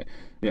horses all day.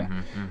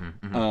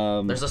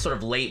 There's a sort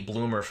of late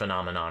bloomer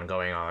phenomenon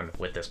going on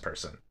with this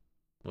person.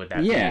 Would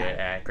that be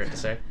accurate to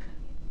say?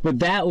 But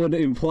that would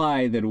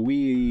imply that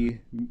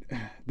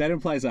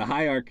implies a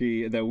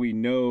hierarchy that we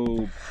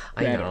know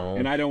better. I know.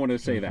 And I don't want to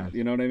say that.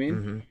 You know what I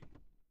mean?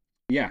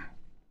 Yeah.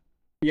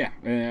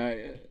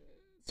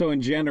 So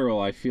in general,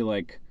 I feel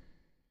like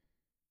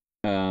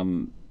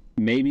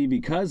maybe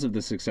because of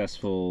the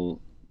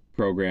successful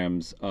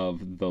programs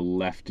of the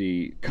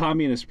lefty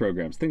communist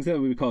programs, things that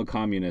we would call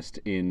communist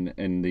in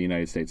the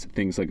United States,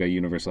 things like a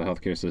universal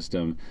healthcare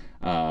system.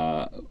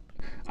 I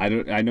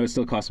know it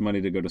still costs money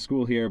to go to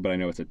school here, but I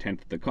know it's a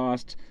tenth the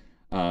cost.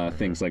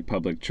 Things like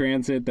public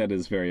transit that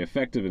is very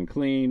effective and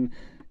clean.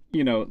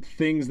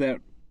 Things that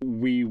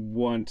we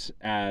want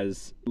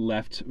as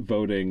left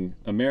voting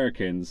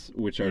Americans,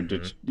 which are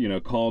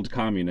called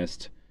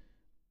communist,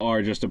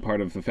 are just a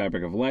part of the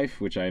fabric of life,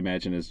 which I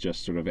imagine is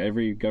just sort of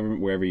every government,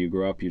 wherever you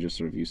grow up, you're just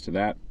sort of used to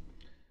that.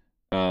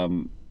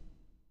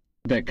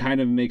 That kind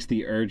of makes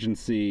the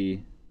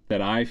urgency that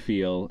I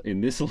feel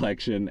in this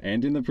election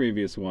and in the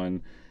previous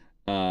one,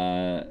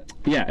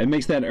 it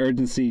makes that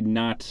urgency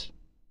not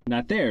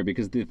there,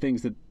 because the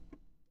things that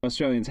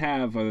Australians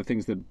have are the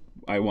things that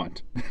I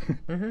want.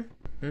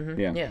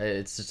 Yeah,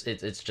 it's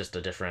just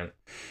a different.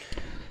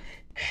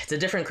 It's a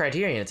different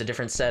criterion. It's a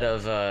different set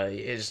of.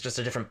 It's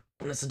a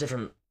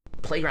different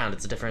playground.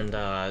 It's a different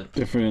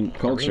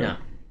culture. Arena.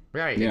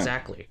 Right. Yeah.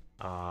 Exactly.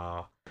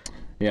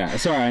 Yeah.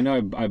 Sorry, I know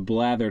I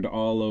blathered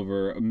all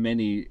over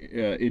many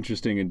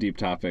interesting and deep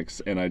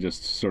topics, and I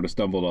just sort of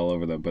stumbled all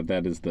over them. But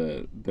that is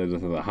the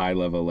high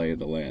level lay of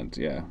the land.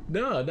 Yeah.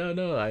 No.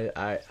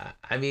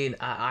 I mean,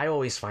 I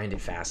always find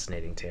it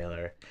fascinating,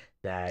 Taylor,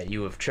 that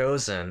you have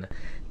chosen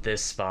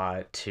this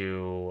spot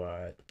to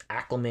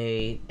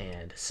acclimate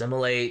and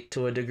assimilate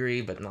to a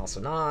degree, but also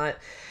not.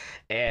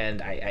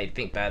 And I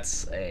think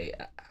that's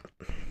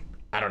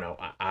I don't know.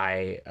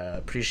 I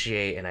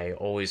appreciate, and I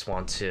always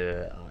want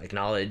to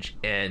acknowledge,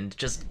 and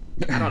just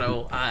I don't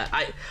know.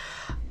 I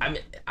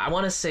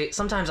want to say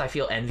sometimes I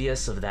feel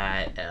envious of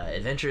that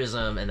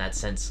adventurism and that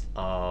sense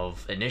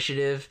of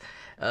initiative.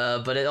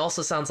 But it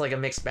also sounds like a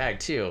mixed bag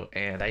too,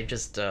 and I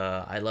just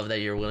I love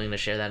that you're willing to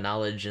share that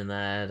knowledge, and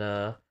that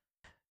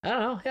I don't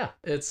know, yeah,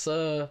 it's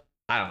I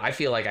don't know, I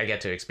feel like I get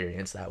to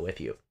experience that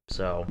with you.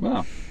 So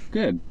well,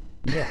 good.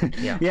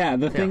 Yeah. Yeah.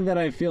 The thing that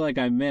I feel like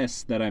I'm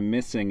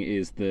missing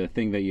is the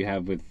thing that you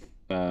have with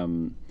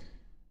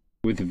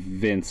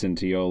Vince and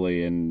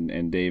Tioli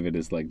and David,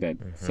 is like that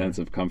sense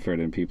of comfort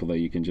and people that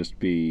you can just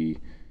be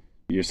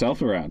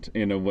yourself around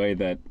in a way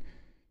that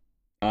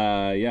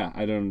I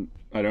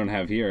don't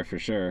have here for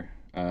sure.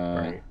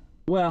 Right.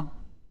 Well,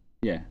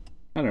 yeah,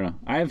 I don't know.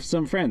 I have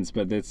some friends,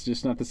 but it's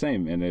just not the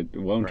same, and it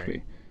won't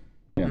be.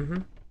 Yeah.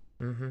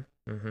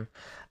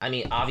 I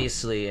mean,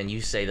 obviously, and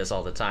you say this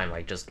all the time,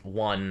 like just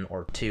 1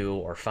 or 2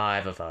 or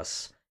 5 of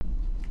us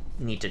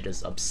need to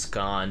just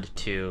abscond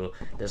to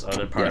this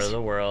other part of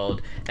the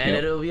world, and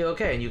it'll be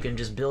okay, and you can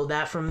just build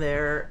that from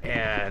there,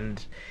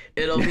 and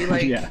it'll be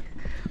like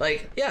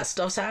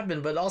stuff's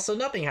happened, but also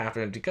nothing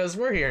happened because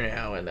we're here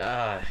now, and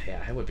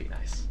it would be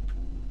nice.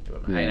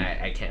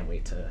 I can't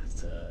wait to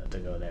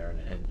go there,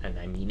 and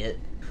I mean it.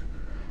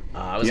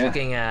 I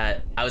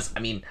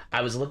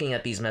was looking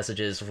at these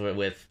messages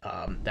with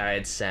that I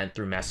had sent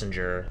through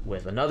Messenger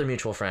with another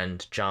mutual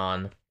friend,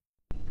 John.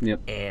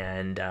 Yep.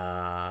 And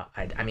I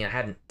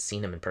hadn't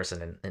seen him in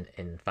person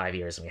in 5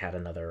 years, and we had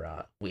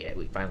another.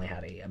 We finally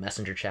had a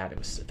messenger chat.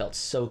 It felt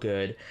so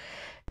good,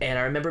 and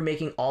I remember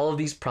making all of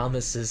these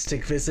promises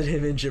to visit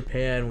him in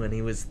Japan when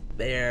he was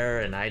there,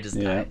 and I just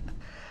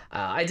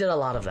I did a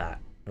lot of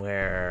that,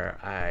 where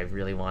I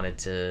really wanted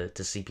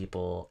to see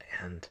people,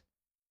 and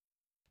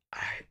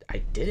I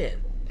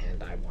didn't,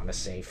 and I want to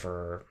say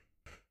for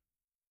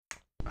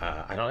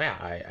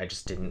I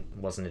just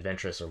wasn't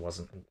adventurous, or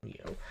wasn't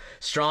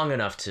strong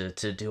enough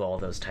to do all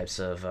those types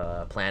of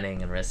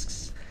planning and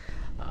risks,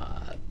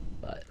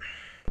 but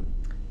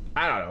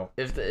I don't know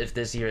if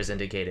this year has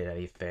indicated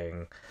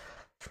anything.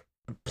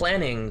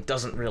 Planning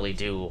doesn't really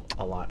do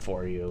a lot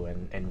for you,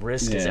 and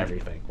risk is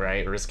everything,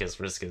 right? Risk is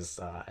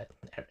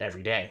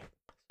every day.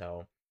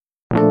 So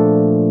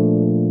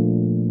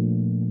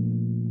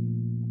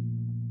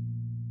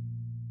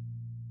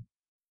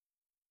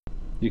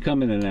you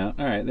come in and out.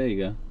 All right, there you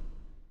go.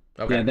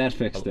 Okay. Yeah, that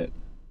fixed it.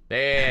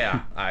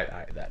 Yeah.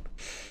 I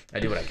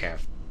do what I can.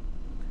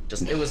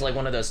 Just it was like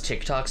one of those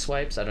TikTok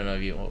swipes. I don't know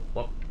if you.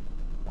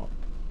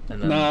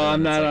 And then, no,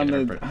 I'm not on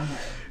the.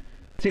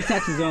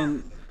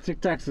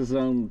 TikTok's his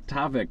own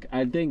topic.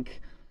 I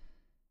think.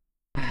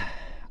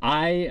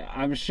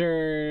 I'm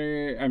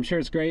sure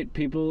it's great.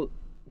 People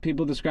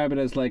describe it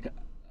as like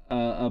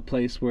a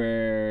place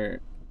where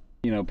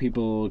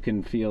people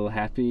can feel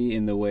happy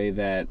in the way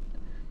that.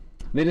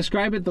 They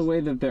describe it the way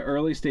that the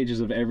early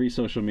stages of every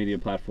social media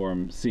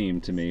platform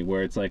seem to me,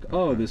 where it's like,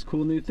 oh, this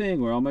cool new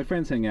thing where all my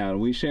friends hang out and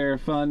we share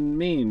fun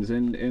memes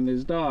and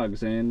there's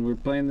dogs and we're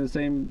playing the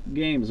same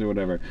games or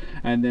whatever.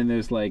 And then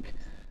there's like,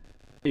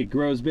 it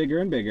grows bigger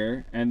and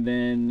bigger, and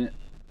then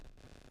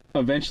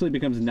eventually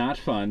becomes not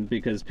fun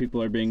because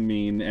people are being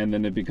mean, and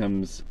then it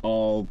becomes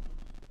all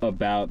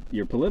about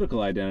your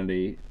political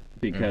identity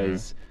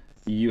because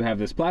you have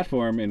this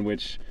platform in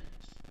which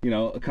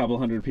a couple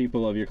hundred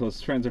people of your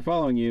closest friends are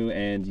following you,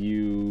 and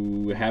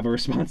you have a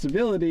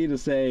responsibility to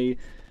say,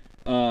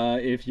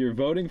 if you're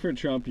voting for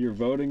Trump, you're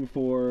voting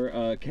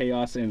for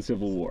chaos and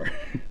civil war.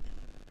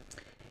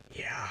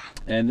 Yeah.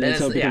 And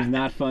so it becomes yeah.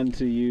 not fun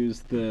to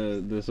use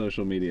the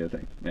social media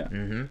thing. Yeah.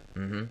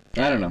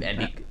 I don't know.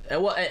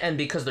 And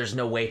because there's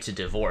no way to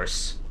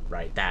divorce,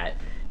 right, that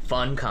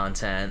fun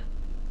content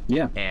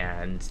Yeah.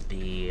 and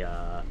the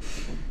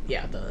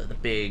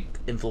big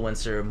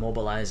influencer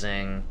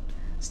mobilizing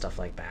stuff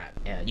like that.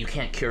 Yeah, you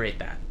can't curate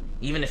that.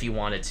 Even if you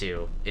wanted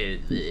to,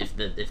 if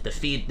the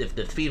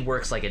feed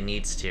works like it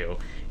needs to,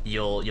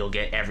 you'll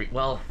get if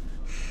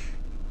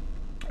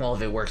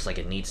it works like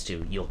it needs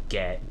to, you'll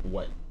get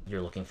what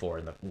you're looking for,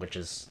 which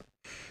is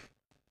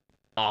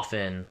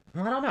often,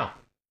 I don't know.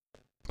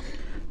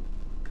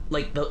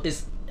 Like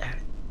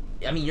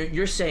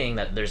you're saying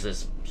that there's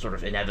this sort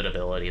of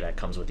inevitability that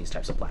comes with these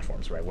types of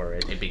platforms, right? Where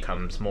it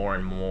becomes more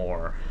and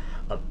more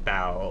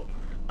about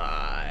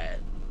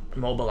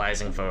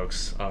mobilizing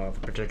folks of a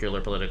particular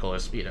political,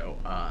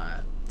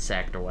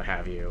 sect or what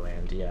have you,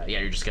 and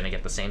you're just gonna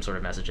get the same sort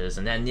of messages,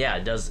 and then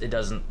it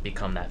doesn't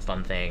become that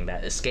fun thing,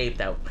 that escape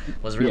that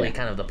was really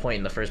kind of the point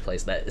in the first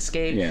place. That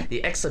escape,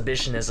 the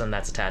exhibitionism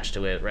that's attached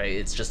to it, right?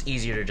 It's just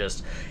easier to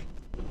just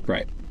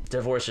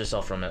divorce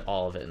yourself from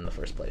all of it in the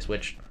first place,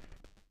 which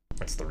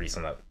that's the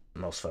reason that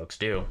most folks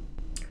do.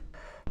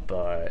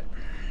 But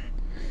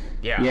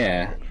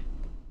yeah,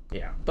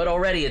 but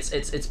already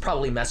it's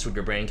probably messed with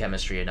your brain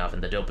chemistry enough,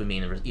 and the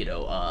dopamine,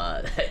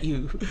 that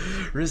you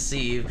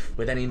receive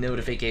with any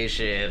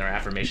notification or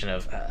affirmation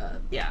of,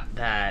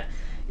 that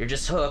you're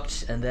just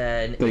hooked, and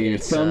then your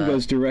thumb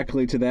goes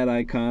directly to that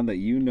icon that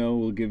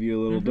will give you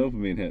a little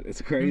dopamine hit.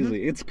 It's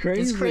crazy. It's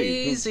crazy. It's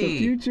crazy. The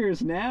future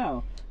is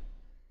now.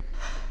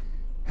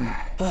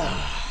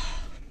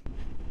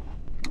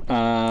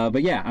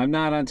 But yeah, I'm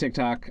not on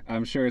TikTok.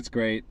 I'm sure it's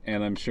great,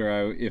 and I'm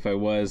sure if I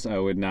was, I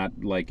would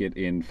not like it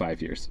in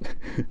 5 years.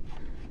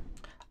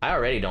 I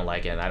already don't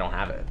like it, and I don't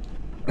have it.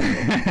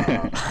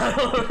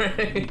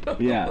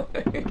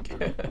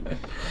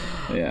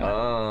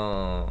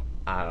 Oh,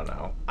 I don't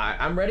know.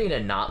 I'm ready to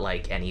not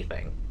like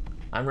anything.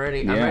 I'm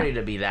ready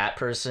to be that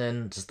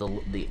person, just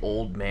the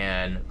old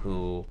man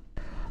who.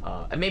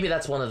 And maybe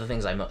that's one of the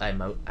things I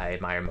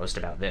admire most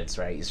about Vince,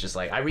 right? He's just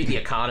like, I read The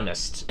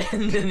Economist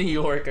and The New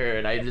Yorker,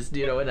 and I just,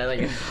 and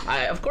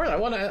of course I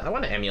want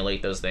to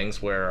emulate those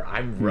things where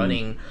I'm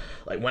running,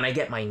 like when I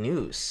get my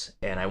news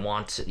and I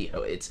want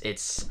to,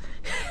 it's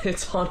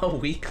on a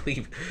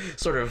weekly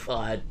sort of,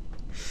 I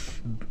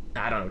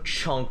don't know,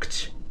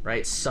 chunked,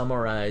 right,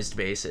 summarized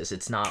basis.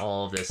 It's not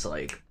all of this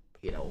like,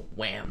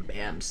 wham,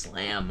 bam,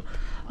 slam.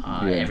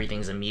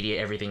 Everything's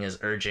immediate. Everything is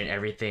urgent.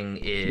 Everything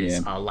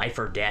is life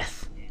or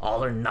death.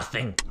 All or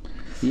nothing.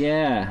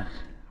 Yeah.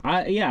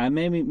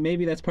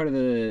 Maybe that's part of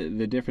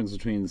the difference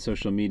between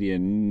social media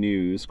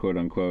news, quote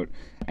unquote,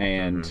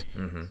 and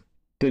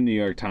the New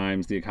York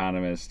Times, The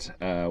Economist,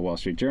 Wall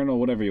Street Journal,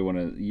 whatever you want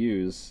to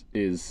use,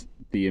 is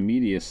the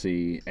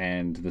immediacy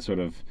and the sort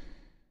of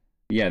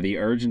the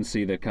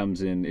urgency that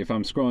comes in. If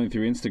I'm scrolling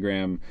through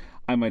Instagram,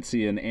 I might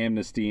see an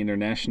Amnesty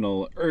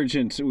International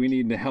urgent, we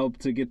need help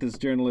to get this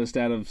journalist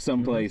out of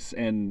someplace,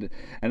 and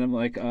I'm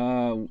like,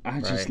 I'm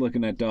just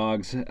looking at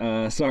dogs.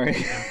 Sorry.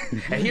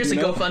 And here's a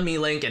GoFundMe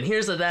link, and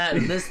here's a that,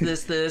 and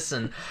this,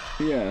 and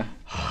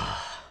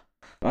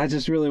I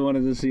just really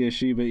wanted to see a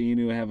Shiba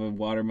Inu have a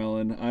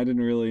watermelon. I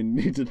didn't really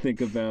need to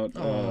think about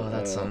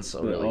that sounds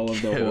so really all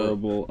cute. Of the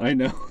horrible. I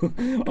know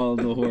all of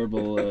the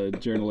horrible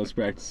journalist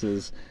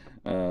practices.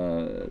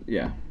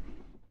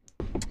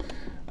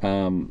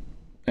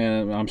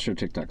 And I'm sure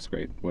TikTok's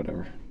great.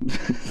 Whatever.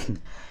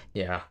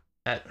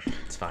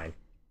 It's fine.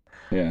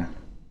 Yeah,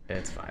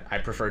 it's fine. I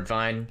preferred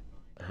Vine.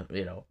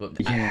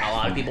 A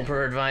lot of people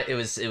preferred Vine. It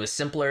was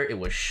simpler. It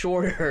was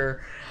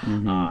shorter.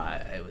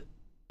 It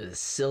was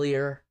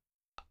sillier.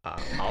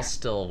 I'll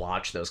still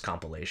watch those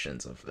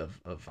compilations of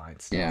Vine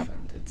stuff,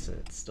 and it's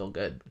still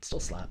good. It still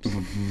slaps.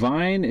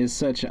 Vine is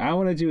such. I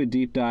want to do a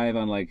deep dive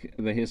on like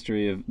the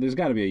history of. There's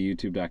got to be a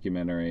YouTube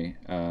documentary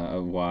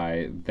of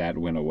why that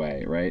went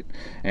away, right?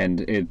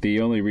 And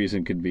the only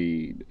reason could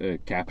be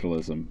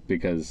capitalism,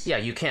 because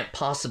you can't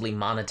possibly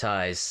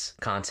monetize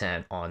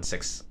content on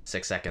six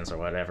seconds or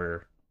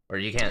whatever. Or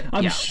you can't.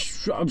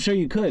 I'm sure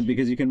you could,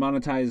 because you can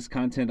monetize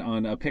content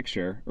on a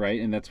picture, right?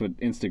 And that's what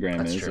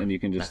Instagram is. True. And you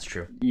can just. That's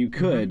true. You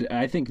could.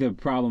 I think the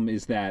problem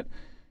is that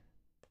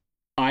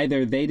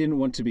either they didn't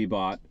want to be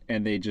bought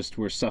and they just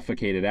were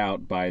suffocated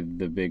out by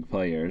the big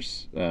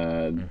players,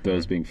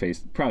 those being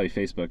probably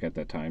Facebook at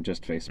that time,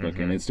 just Facebook,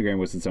 and Instagram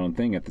was its own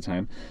thing at the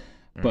time.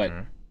 But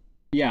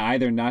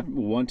either not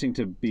wanting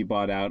to be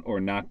bought out or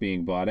not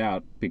being bought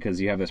out,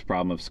 because you have this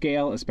problem of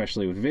scale,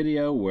 especially with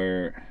video,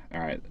 where,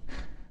 all right,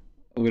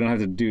 we don't have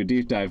to do a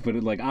deep dive, but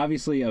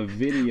obviously a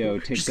video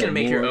takes just gonna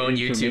make your own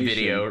YouTube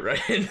video, right?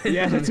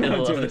 Yeah, that's what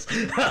I'm doing.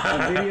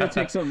 A video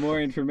takes up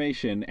more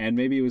information, and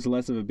maybe it was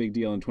less of a big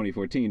deal in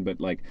 2014, but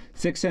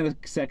 6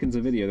 seconds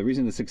of video, the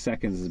reason the 6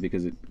 seconds is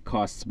because it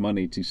costs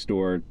money to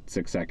store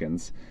 6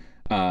 seconds.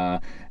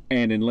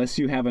 And unless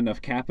you have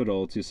enough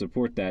capital to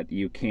support that,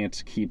 you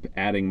can't keep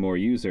adding more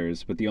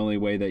users. But the only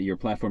way that your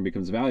platform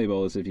becomes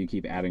valuable is if you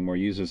keep adding more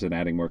users and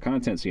adding more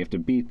content. So you have to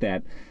beat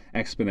that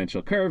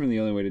exponential curve. And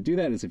the only way to do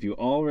that is if you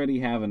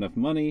already have enough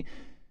money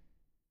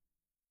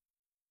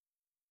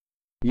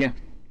Yeah.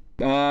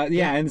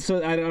 Yeah, and so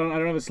I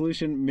don't have a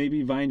solution.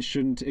 Maybe Vine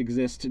shouldn't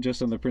exist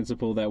just on the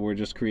principle that we're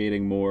just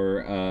creating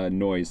more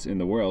noise in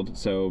the world.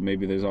 So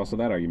maybe there's also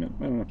that argument.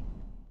 I don't know.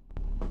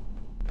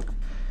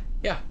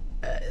 Yeah.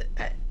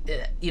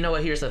 You know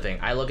what? Here's the thing.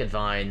 I look at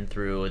Vine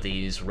through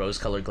these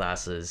rose-colored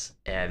glasses,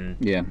 and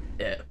Yeah.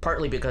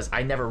 partly because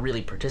I never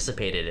really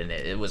participated in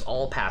it. It was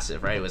all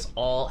passive, right? It was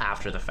all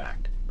after the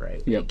fact,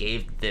 right? Yep. It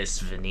gave this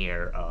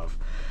veneer of,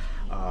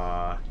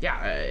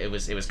 it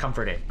was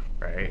comforting,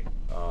 right?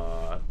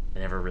 I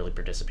never really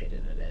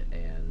participated in it,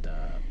 and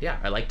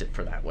I liked it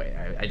for that way.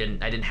 I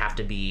didn't have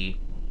to be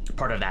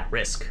part of that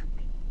risk.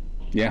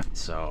 Yeah.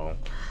 So,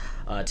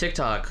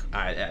 TikTok,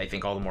 I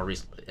think all the more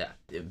reason,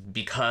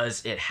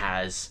 because it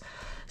has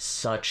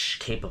such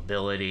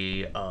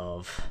capability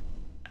of,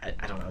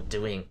 I don't know,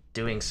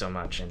 doing so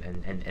much,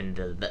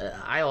 and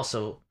I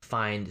also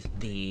find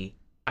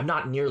I'm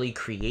not nearly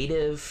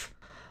creative,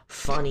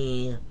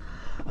 funny,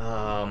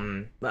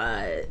 and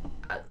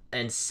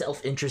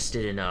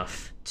self-interested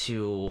enough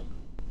to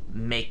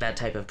make that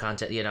type of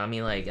content. You know, I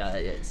mean, like,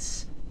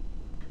 it's.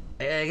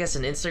 I guess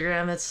in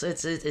Instagram,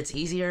 it's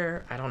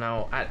easier. I don't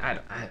know. I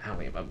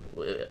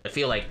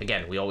feel like,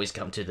 again, we always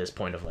come to this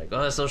point of like,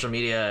 oh, social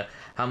media.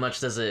 How much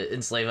does it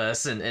enslave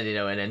us and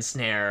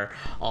ensnare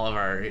all of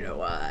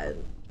our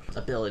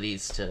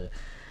abilities to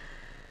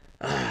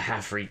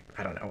have free,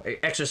 I don't know,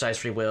 exercise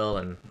free will,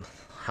 and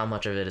how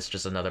much of it is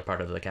just another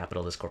part of the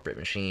capitalist corporate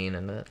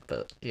machine.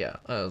 But yeah,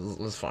 it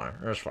was far.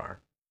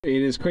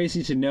 It is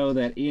crazy to know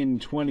that in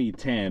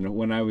 2010,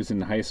 when I was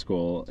in high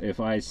school, if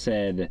I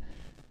said,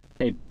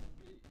 "Hey,"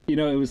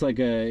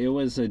 it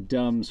was a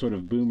dumb sort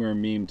of boomer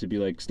meme to be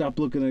like, "Stop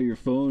looking at your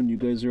phone, you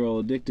guys are all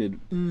addicted."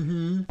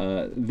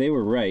 Mm-hmm. They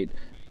were right,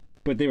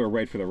 but they were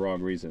right for the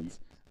wrong reasons.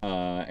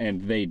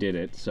 And they did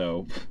it,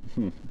 so.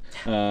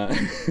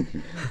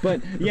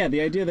 But yeah,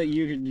 the idea that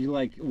you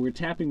like, we're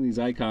tapping these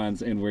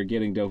icons and we're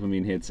getting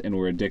dopamine hits and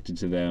we're addicted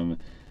to them,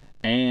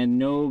 and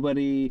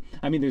nobody.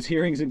 I mean, there's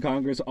hearings in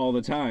Congress all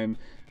the time.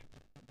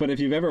 But if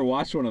you've ever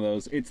watched one of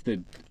those, it's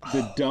the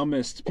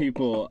dumbest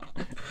people.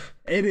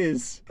 It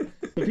is.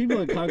 The people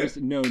in Congress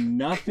know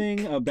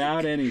nothing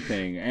about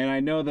anything. And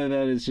I know that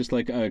is just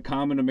like a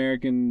common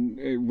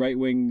American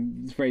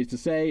right-wing phrase to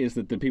say, is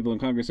that the people in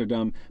Congress are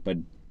dumb. But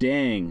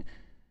dang,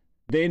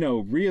 they know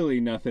really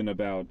nothing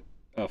about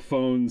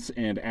phones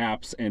and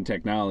apps and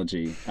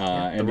technology.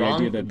 And the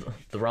idea that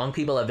the wrong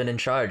people have been in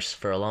charge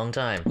for a long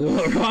time.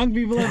 The wrong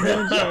people have been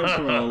in charge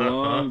for a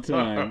long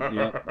time.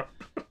 Yep.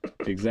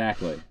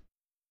 Exactly.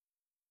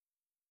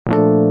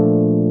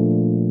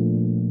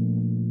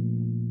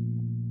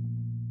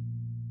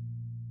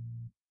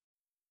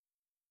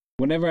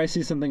 Whenever I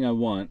see something I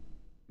want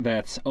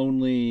that's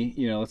only,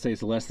 let's say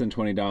it's less than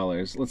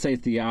 $20. Let's say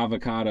it's the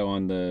avocado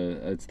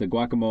it's the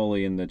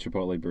guacamole in the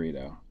Chipotle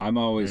burrito. I'm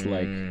always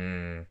like,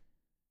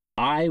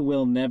 I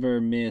will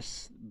never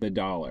miss the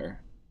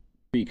dollar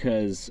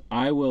because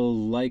I will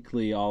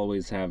likely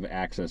always have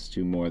access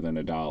to more than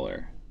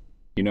 $1.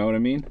 You know what I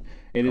mean?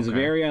 It is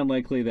very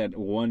unlikely that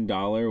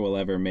 $1 will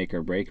ever make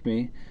or break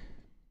me,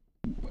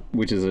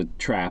 which is a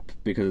trap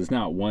because it's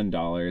not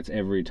 $1. It's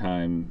every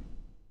time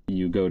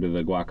you go to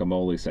the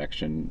guacamole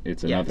section,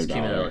 it's another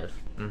 $1.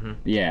 Mm-hmm.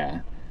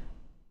 Yeah.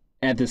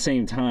 At the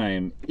same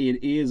time,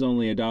 it is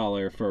only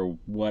 $1 for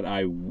what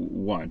I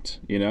want,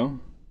 I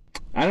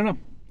don't know.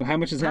 How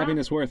much is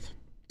happiness worth?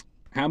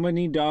 How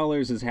many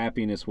dollars is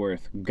happiness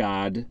worth?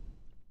 God.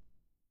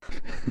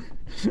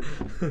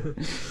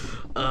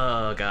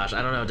 Oh gosh,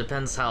 I don't know. It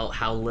depends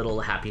how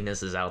little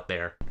happiness is out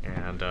there,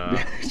 and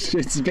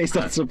it's based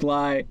on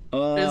supply.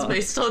 It's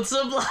based on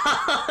supply.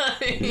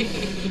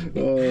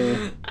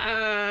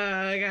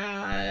 Oh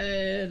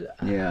god.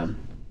 Yeah.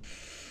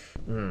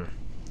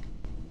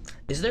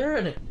 Is there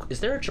a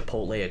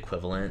Chipotle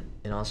equivalent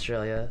in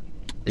Australia?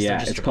 Is yeah, there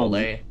just it's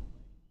Chipotle?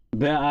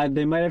 Called.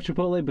 They might have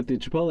Chipotle, but the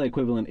Chipotle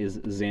equivalent is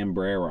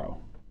Zambrero.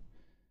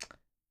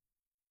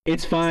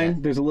 It's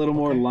fine. There's a little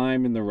more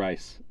lime in the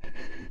rice.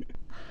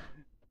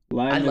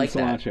 Lime and like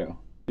cilantro.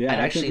 That. Yeah, I'd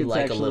actually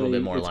like a little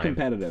bit more it's lime. It's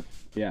competitive.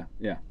 Yeah.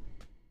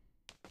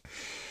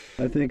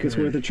 I think it's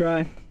worth a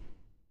try.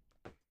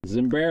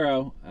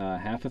 Zambrero,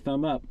 half a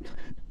thumb up.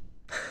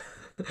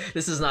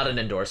 This is not an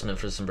endorsement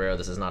for Sombrero.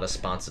 This is not a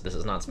sponsor. This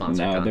is not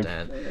sponsored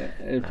content.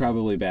 They're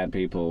probably bad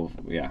people.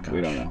 Yeah, gosh.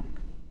 We don't know.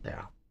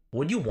 Yeah.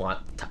 Would you want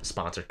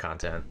sponsored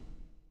content?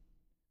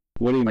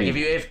 What do you mean?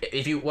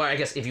 If you well, I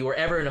guess if you were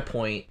ever in a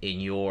point in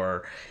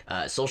your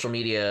social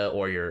media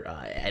or your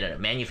I don't know,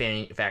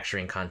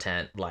 manufacturing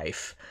content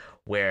life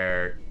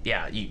where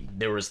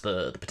there was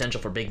the potential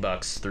for big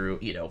bucks through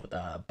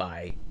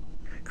by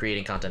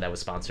creating content that was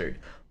sponsored,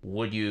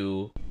 would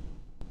you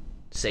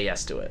say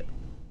yes to it?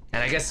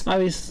 And I guess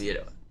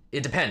it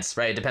depends,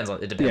 right? It depends on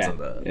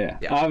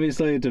the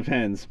Obviously it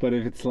depends, but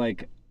if it's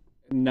like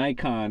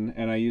Nikon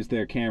and I use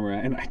their camera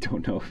and I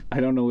don't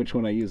know which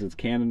one I use, it's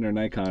Canon or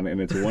Nikon, and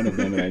it's one of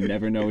them and I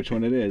never know which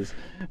one it is,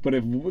 but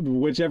if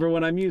whichever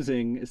one I'm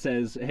using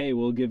says, hey,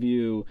 we'll give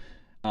you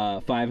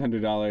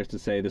 $500 to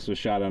say this was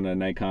shot on a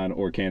Nikon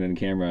or Canon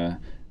camera,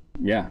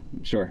 yeah,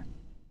 sure.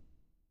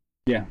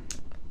 Yeah.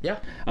 Yeah.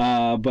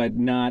 But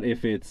not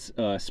if it's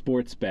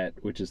Sports Bet,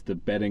 which is the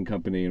betting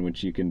company in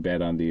which you can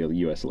bet on the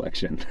U.S.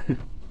 election.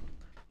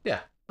 Yeah.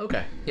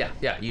 Okay. Yeah.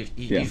 Yeah.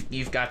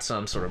 You've got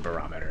some sort of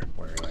barometer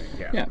where like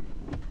Yeah.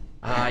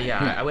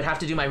 yeah. I would have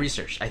to do my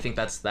research. I think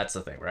that's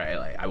the thing, right?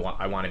 Like I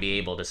want to be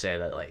able to say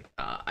that like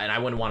and I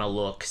wouldn't want to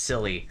look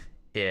silly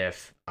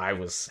if I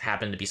was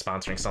happened to be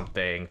sponsoring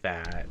something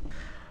that,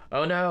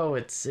 oh no,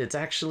 it's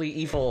actually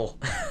evil.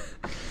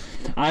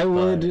 I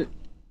would.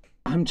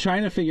 I'm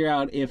trying to figure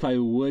out if I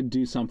would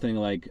do something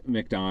like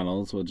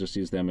McDonald's. We'll just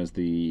use them as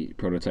the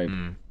prototype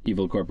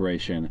evil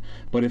corporation.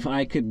 But if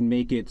I could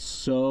make it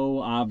so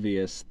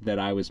obvious that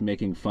I was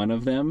making fun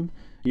of them,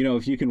 you know,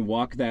 if you can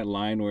walk that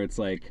line where it's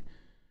like,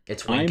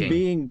 It's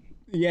winking.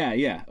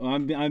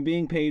 I'm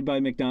being paid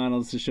by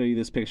McDonald's to show you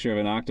this picture of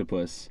an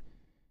octopus.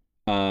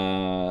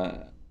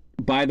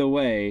 By the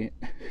way,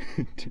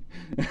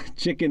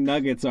 chicken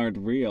nuggets aren't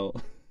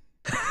real.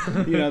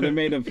 You know, they're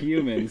made of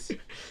humans.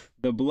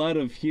 The blood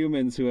of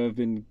humans who have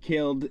been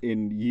killed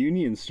in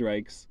union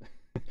strikes,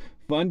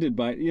 funded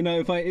by, you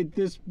know,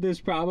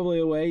 there's probably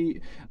a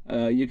way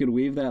you could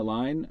weave that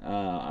line.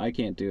 I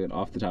can't do it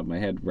off the top of my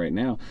head right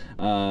now.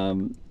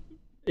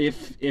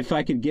 If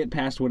I could get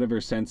past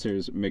whatever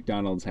censors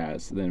McDonald's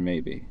has, then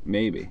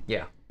maybe.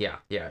 Yeah.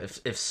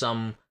 If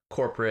some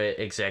corporate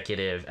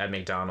executive at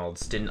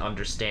McDonald's didn't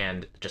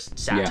understand just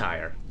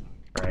satire,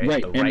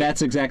 right? And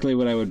that's exactly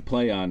what I would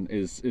play on.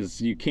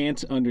 Is you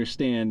can't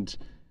understand.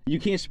 You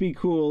can't be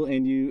cool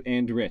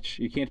and rich.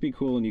 You can't be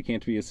cool and you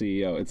can't be a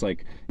CEO. It's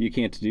like you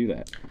can't do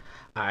that.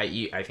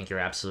 I think you're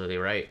absolutely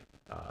right.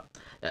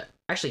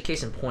 Actually,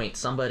 case in point,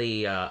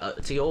 somebody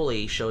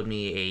Tioli showed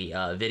me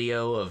a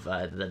video of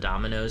the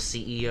Domino's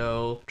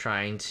CEO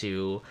trying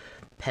to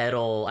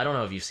peddle. I don't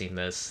know if you've seen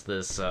this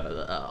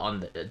on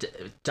the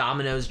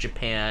Domino's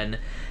Japan,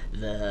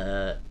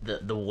 the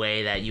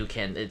way that you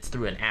can, it's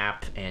through an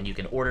app and you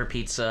can order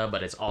pizza,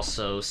 but it's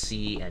also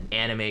see an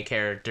anime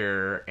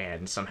character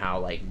and somehow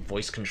like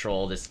voice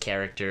control this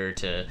character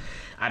to,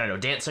 I don't know,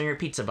 dance on your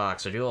pizza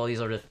box or do all these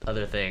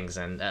other things.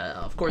 And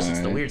of course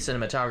it's the weird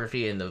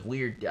cinematography and the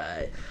weird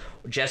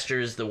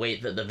gestures, the way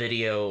that the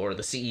video or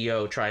the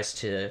CEO tries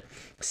to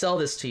sell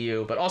this to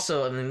you. But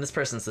also, I mean, this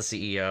person's the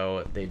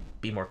CEO. They'd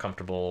be more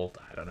comfortable,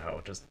 I don't know,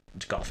 just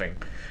golfing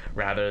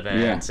rather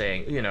than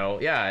saying, you know,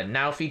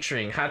 now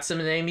featuring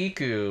Hatsune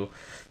Miku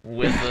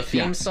with the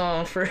theme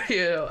song for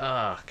you.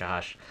 Oh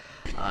gosh.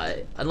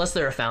 Unless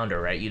they're a founder,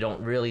 right? You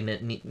don't really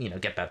need,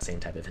 get that same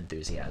type of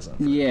enthusiasm.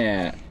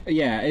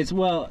 It's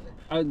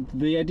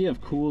the idea of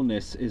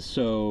coolness is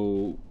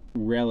so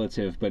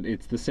relative, but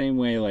it's the same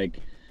way. Like,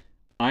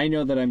 I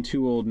know that I'm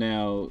too old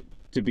now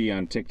to be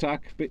on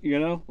TikTok, but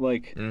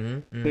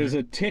there's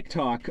a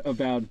TikTok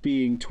about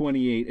being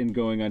 28 and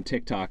going on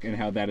TikTok and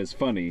how that is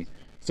funny.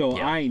 So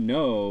I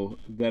know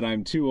that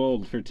I'm too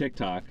old for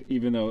TikTok,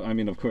 even though, I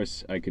mean, of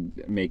course, I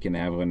could make an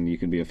have one. You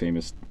can be a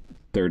famous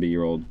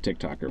 30-year-old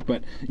TikToker,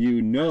 but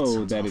you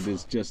know that it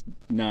is just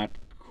not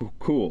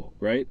cool,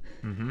 right?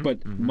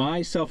 But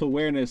my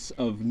self-awareness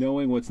of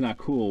knowing what's not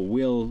cool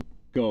will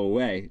go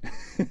away.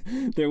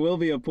 There will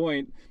be a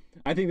point.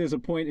 I think there's a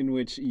point in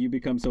which you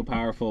become so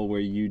powerful where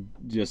you're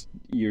just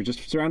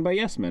surrounded by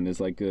yes men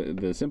is like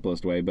the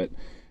simplest way. But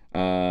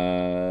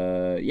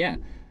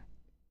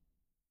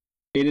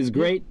it is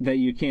great that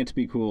you can't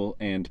be cool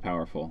and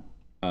powerful.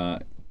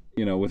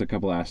 With a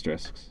couple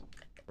asterisks.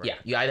 Yeah,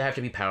 you either have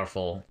to be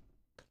powerful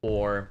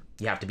or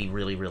you have to be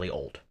really, really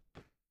old.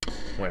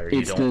 Where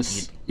It's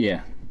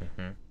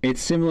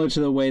similar to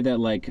the way that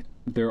like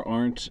there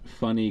aren't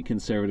funny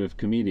conservative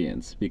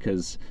comedians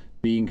because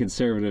being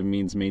conservative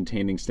means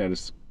maintaining the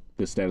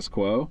status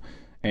quo,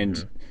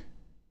 and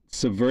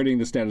subverting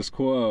the status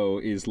quo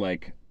is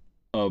like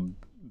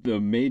the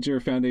major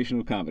foundation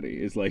of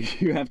comedy. Is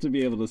like you have to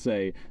be able to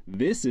say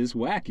this is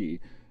wacky,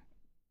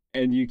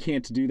 and you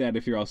can't do that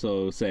if you're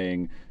also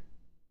saying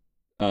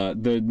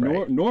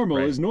normal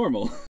is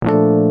normal.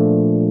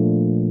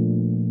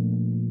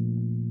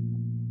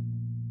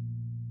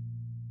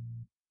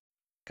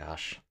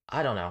 Gosh,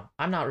 I don't know.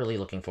 I'm not really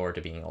looking forward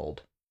to being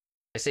old.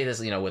 I say this,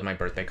 with my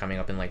birthday coming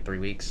up in like 3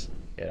 weeks.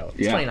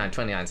 It's 29.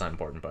 29 is not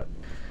important, but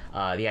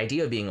the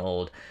idea of being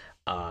old,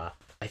 I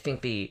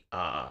think the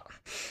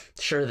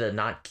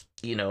not,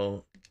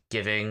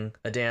 giving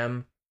a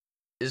damn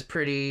is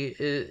pretty,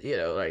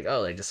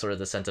 just sort of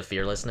the sense of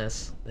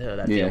fearlessness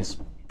that feels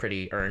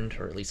pretty earned,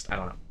 or at least I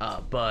don't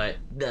know. But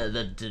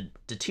the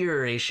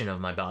deterioration of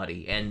my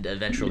body and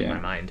eventually my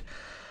mind,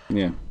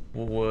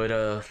 would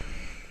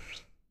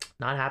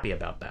not happy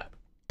about that.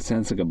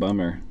 Sounds like a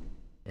bummer.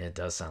 It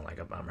does sound like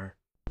a bummer.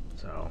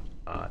 So,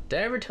 did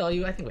I ever tell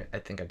you? I think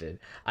I did.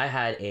 I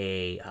had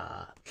a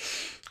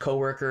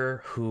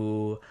coworker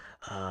who,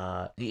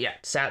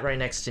 sat right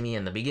next to me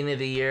in the beginning of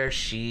the year.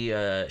 She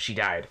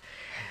died,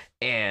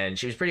 and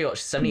she was pretty old.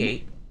 She's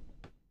 78.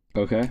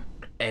 Okay.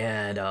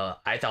 And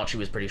I thought she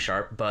was pretty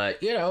sharp,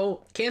 but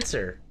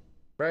cancer,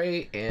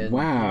 right? And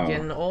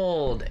getting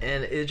old,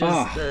 and it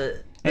just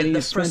and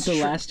you spent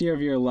the last year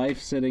of your life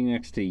sitting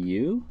next to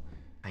you.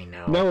 I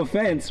know. No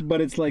offense,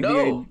 but it's like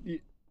No.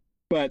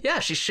 but Yeah,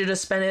 she should have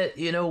spent it,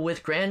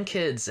 with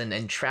grandkids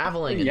and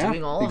traveling and yeah,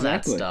 doing all of that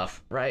exactly.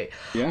 stuff, right?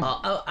 Yeah.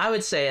 I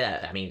would say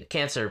that, I mean,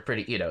 cancer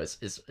pretty,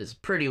 is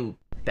pretty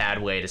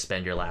bad way to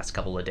spend your last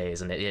couple of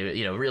days, and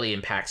it really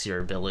impacts your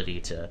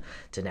ability to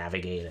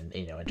navigate and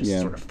just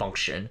Yeah. sort of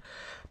function.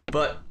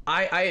 But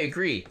I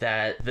agree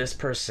that this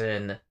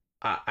person,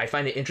 I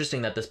find it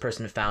interesting that this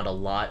person found a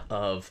lot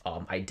of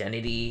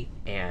identity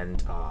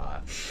and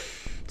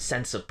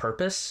sense of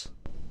purpose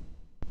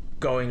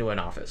going to an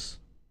office.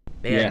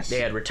 They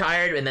had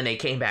retired and then they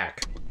came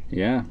back.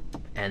 Yeah.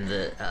 And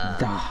the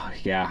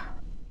yeah.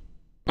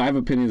 I have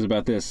opinions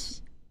about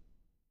this.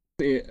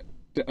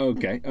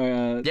 Okay.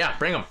 yeah,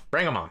 bring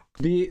them on.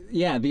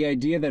 The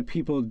idea that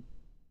people,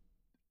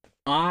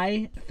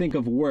 I think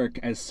of work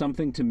as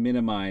something to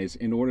minimize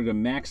in order to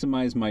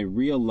maximize my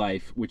real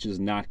life, which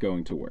is not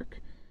going to work.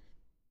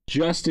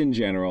 Just in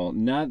general,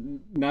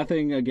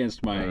 nothing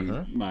against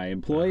my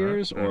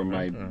employers or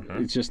my.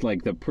 It's just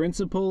like the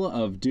principle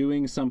of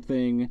doing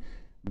something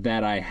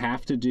that I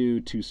have to do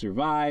to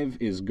survive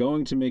is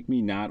going to make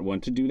me not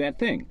want to do that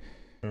thing.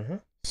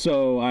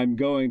 So I'm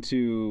going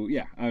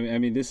to, I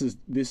mean, this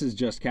is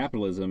just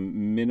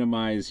capitalism.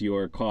 Minimize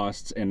your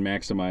costs and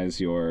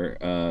maximize your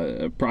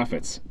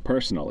profits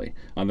personally,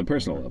 on the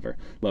personal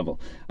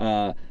level.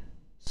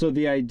 So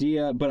the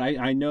idea, but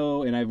I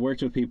know, and I've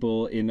worked with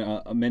people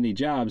in many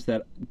jobs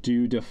that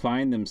do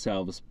define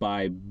themselves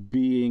by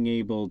being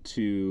able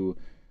to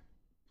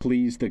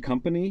please the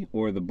company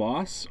or the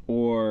boss,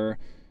 or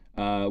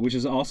which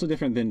is also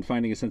different than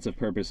finding a sense of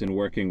purpose in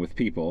working with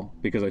people,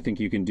 because I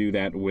think you can do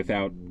that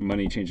without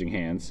money changing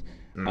hands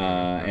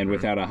and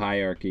without a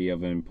hierarchy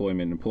of an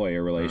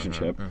employment-employer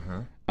relationship.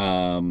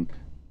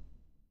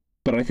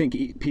 But I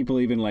think people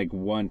even like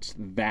want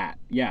that.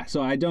 Yeah,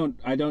 so I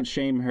don't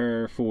shame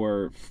her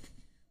for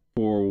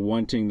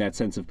wanting that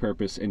sense of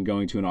purpose and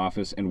going to an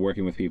office and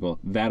working with people.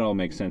 That all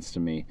makes sense to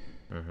me.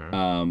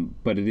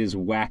 But it is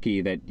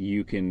wacky that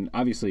you can,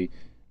 obviously,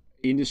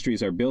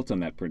 industries are built on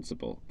that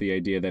principle, the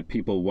idea that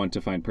people want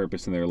to find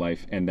purpose in their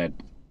life and that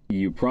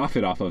you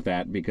profit off of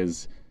that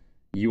because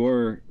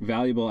you're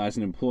valuable as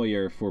an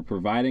employer for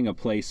providing a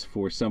place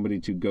for somebody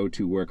to go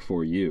to work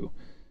for you.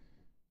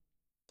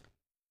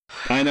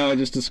 I know I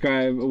just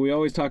described, we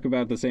always talk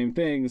about the same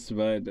things,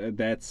 but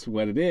that's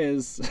what it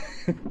is.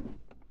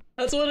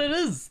 That's what it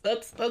is.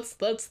 That's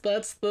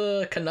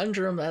the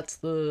conundrum. That's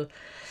the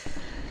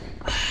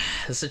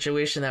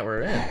situation that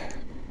we're in.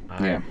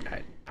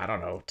 I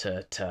don't know,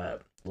 to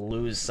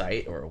lose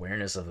sight or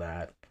awareness of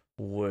that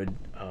would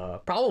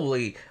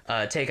probably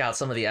take out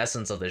some of the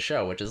essence of the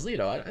show, which is,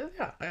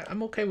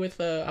 I'm okay with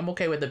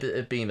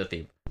it being the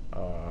theme.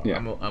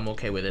 I'm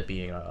okay with it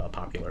being a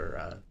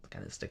popular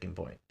kind of sticking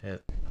point.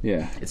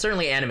 It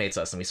certainly animates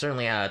us, and we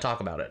certainly talk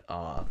about it,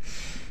 or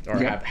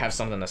have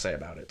something to say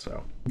about it.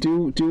 So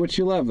do what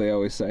you love, they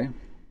always say.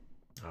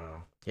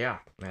 Yeah,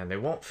 and they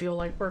won't feel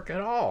like work at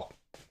all.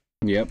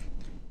 Yep,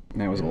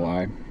 that was a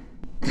lie.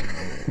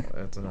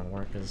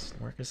 Work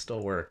is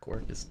still work.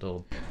 Work is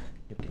still,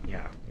 you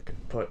can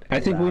put. I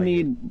think we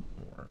need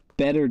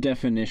better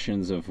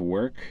definitions of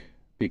work,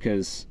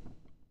 because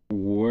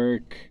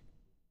work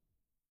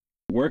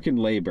and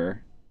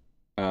labor.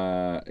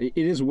 It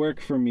is work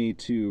for me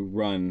to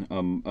run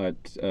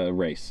a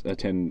race,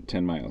 10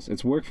 miles.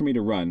 It's work for me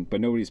to run,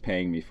 but nobody's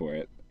paying me for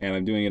it, and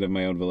I'm doing it of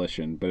my own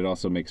volition. But it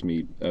also makes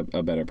me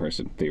a better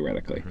person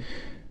theoretically.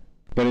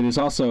 But it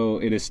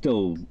is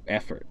still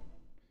effort.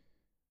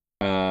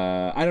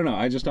 I don't know.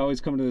 I just always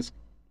come to this,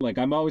 like,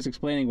 I'm always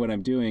explaining what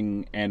I'm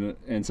doing, and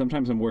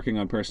sometimes I'm working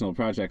on personal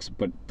projects,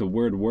 but the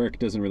word work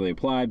doesn't really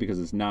apply because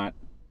it's not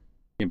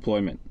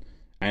employment,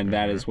 and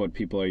that is what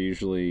people are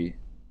usually.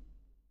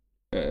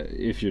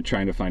 If you're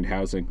trying to find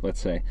housing,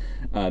 let's say,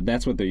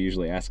 that's what they're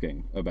usually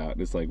asking about.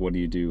 It's like, what do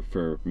you do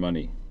for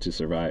money to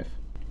survive?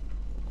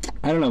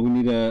 I don't know. We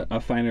need a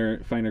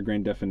finer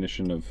grained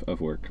definition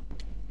of work.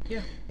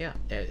 Yeah.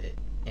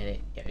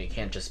 It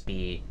can't just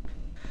be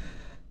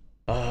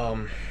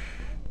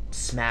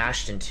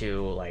smashed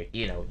into, like,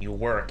 you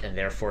work and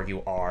therefore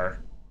you are,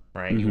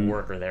 right? You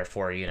work, or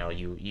therefore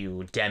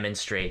you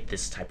demonstrate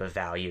this type of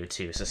value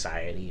to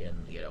society,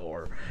 and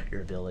or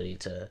your ability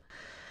to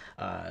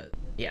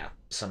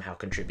somehow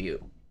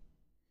contribute.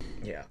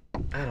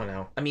 I don't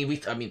know. I mean,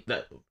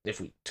 if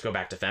we, to go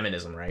back to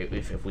feminism, right?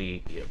 If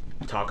we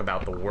talk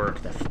about the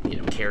work that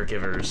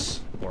caregivers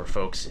or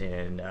folks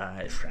in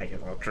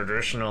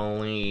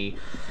traditionally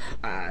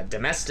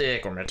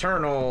domestic or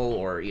maternal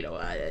or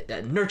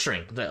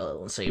nurturing,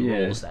 let's say,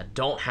 roles that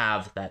don't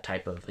have that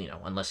type of,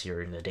 unless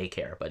you're in the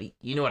daycare, but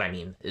you know what I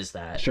mean, is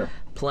that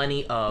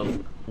plenty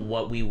of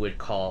what we would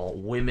call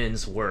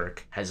women's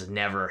work has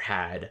never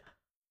had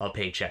a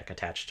paycheck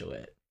attached to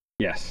it.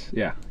 Yes,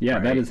 yeah.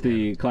 Right. That is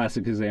the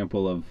classic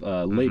example of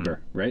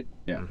labor, right?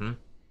 Yeah,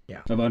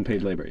 of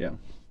unpaid labor. Yeah.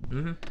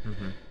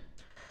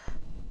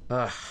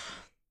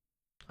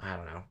 I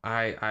don't know.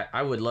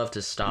 I would love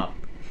to stop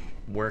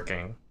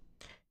working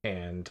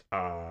and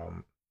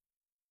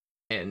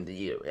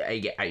I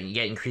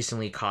get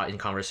increasingly caught in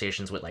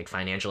conversations with like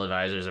financial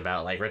advisors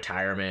about like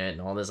retirement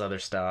and all this other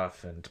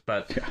stuff,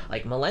 but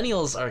like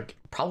millennials are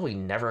probably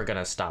never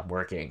gonna stop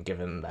working,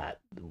 given that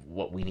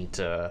what we need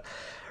to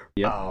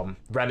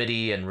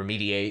remedy and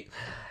remediate.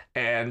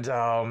 And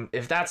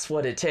if that's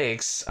what it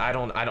takes, I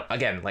don't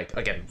again,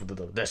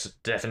 this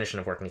definition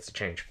of work needs to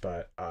change,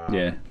 but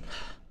I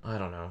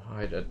don't know.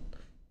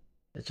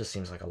 It just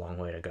seems like a long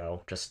way to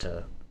go just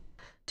to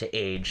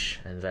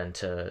age and then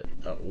to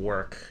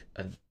work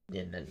and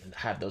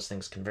have those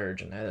things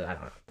converge, and I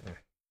don't know.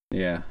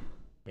 Yeah.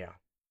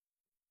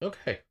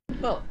 Okay.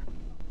 Well,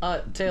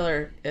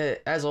 Taylor,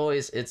 as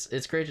always,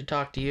 it's great to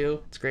talk to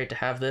you. It's great to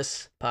have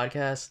this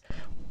podcast.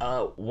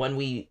 When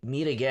we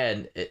meet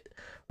again,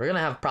 we're gonna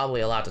have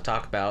probably a lot to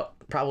talk about.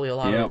 Probably a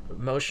lot of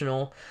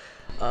emotional,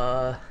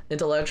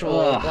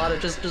 intellectual, a lot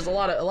of just a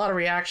lot of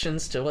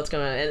reactions to what's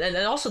going on, and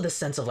also the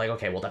sense of like,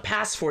 okay, well, the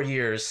past 4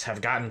 years have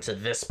gotten to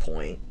this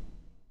point,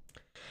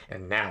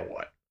 and now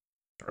what?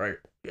 Right?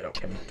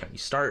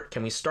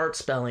 Can we start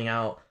spelling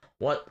out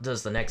what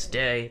does the next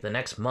day, the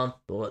next month,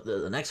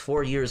 the next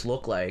 4 years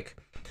look like,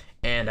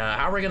 and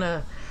how are we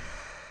gonna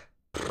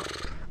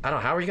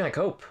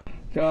cope?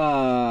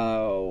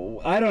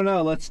 I don't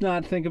know. Let's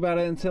not think about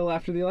it until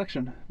after the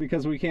election,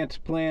 because we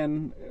can't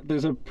plan.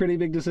 There's a pretty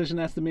big decision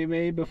has to be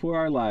made before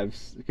our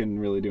lives can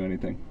really do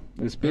anything.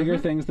 There's bigger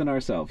things than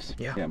ourselves.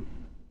 Yeah.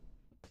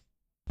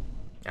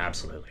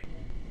 Absolutely.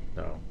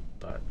 No,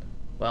 but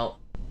well,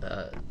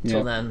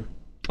 till then.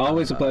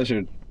 Always a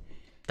pleasure.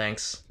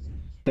 Thanks.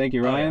 Thank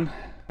you, Ryan.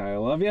 I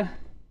love you.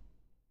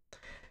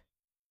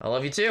 I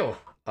love you too.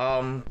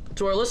 To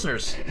our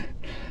listeners.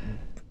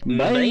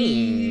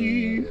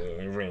 Bye.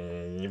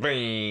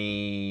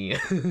 Bye.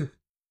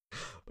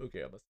 Okay,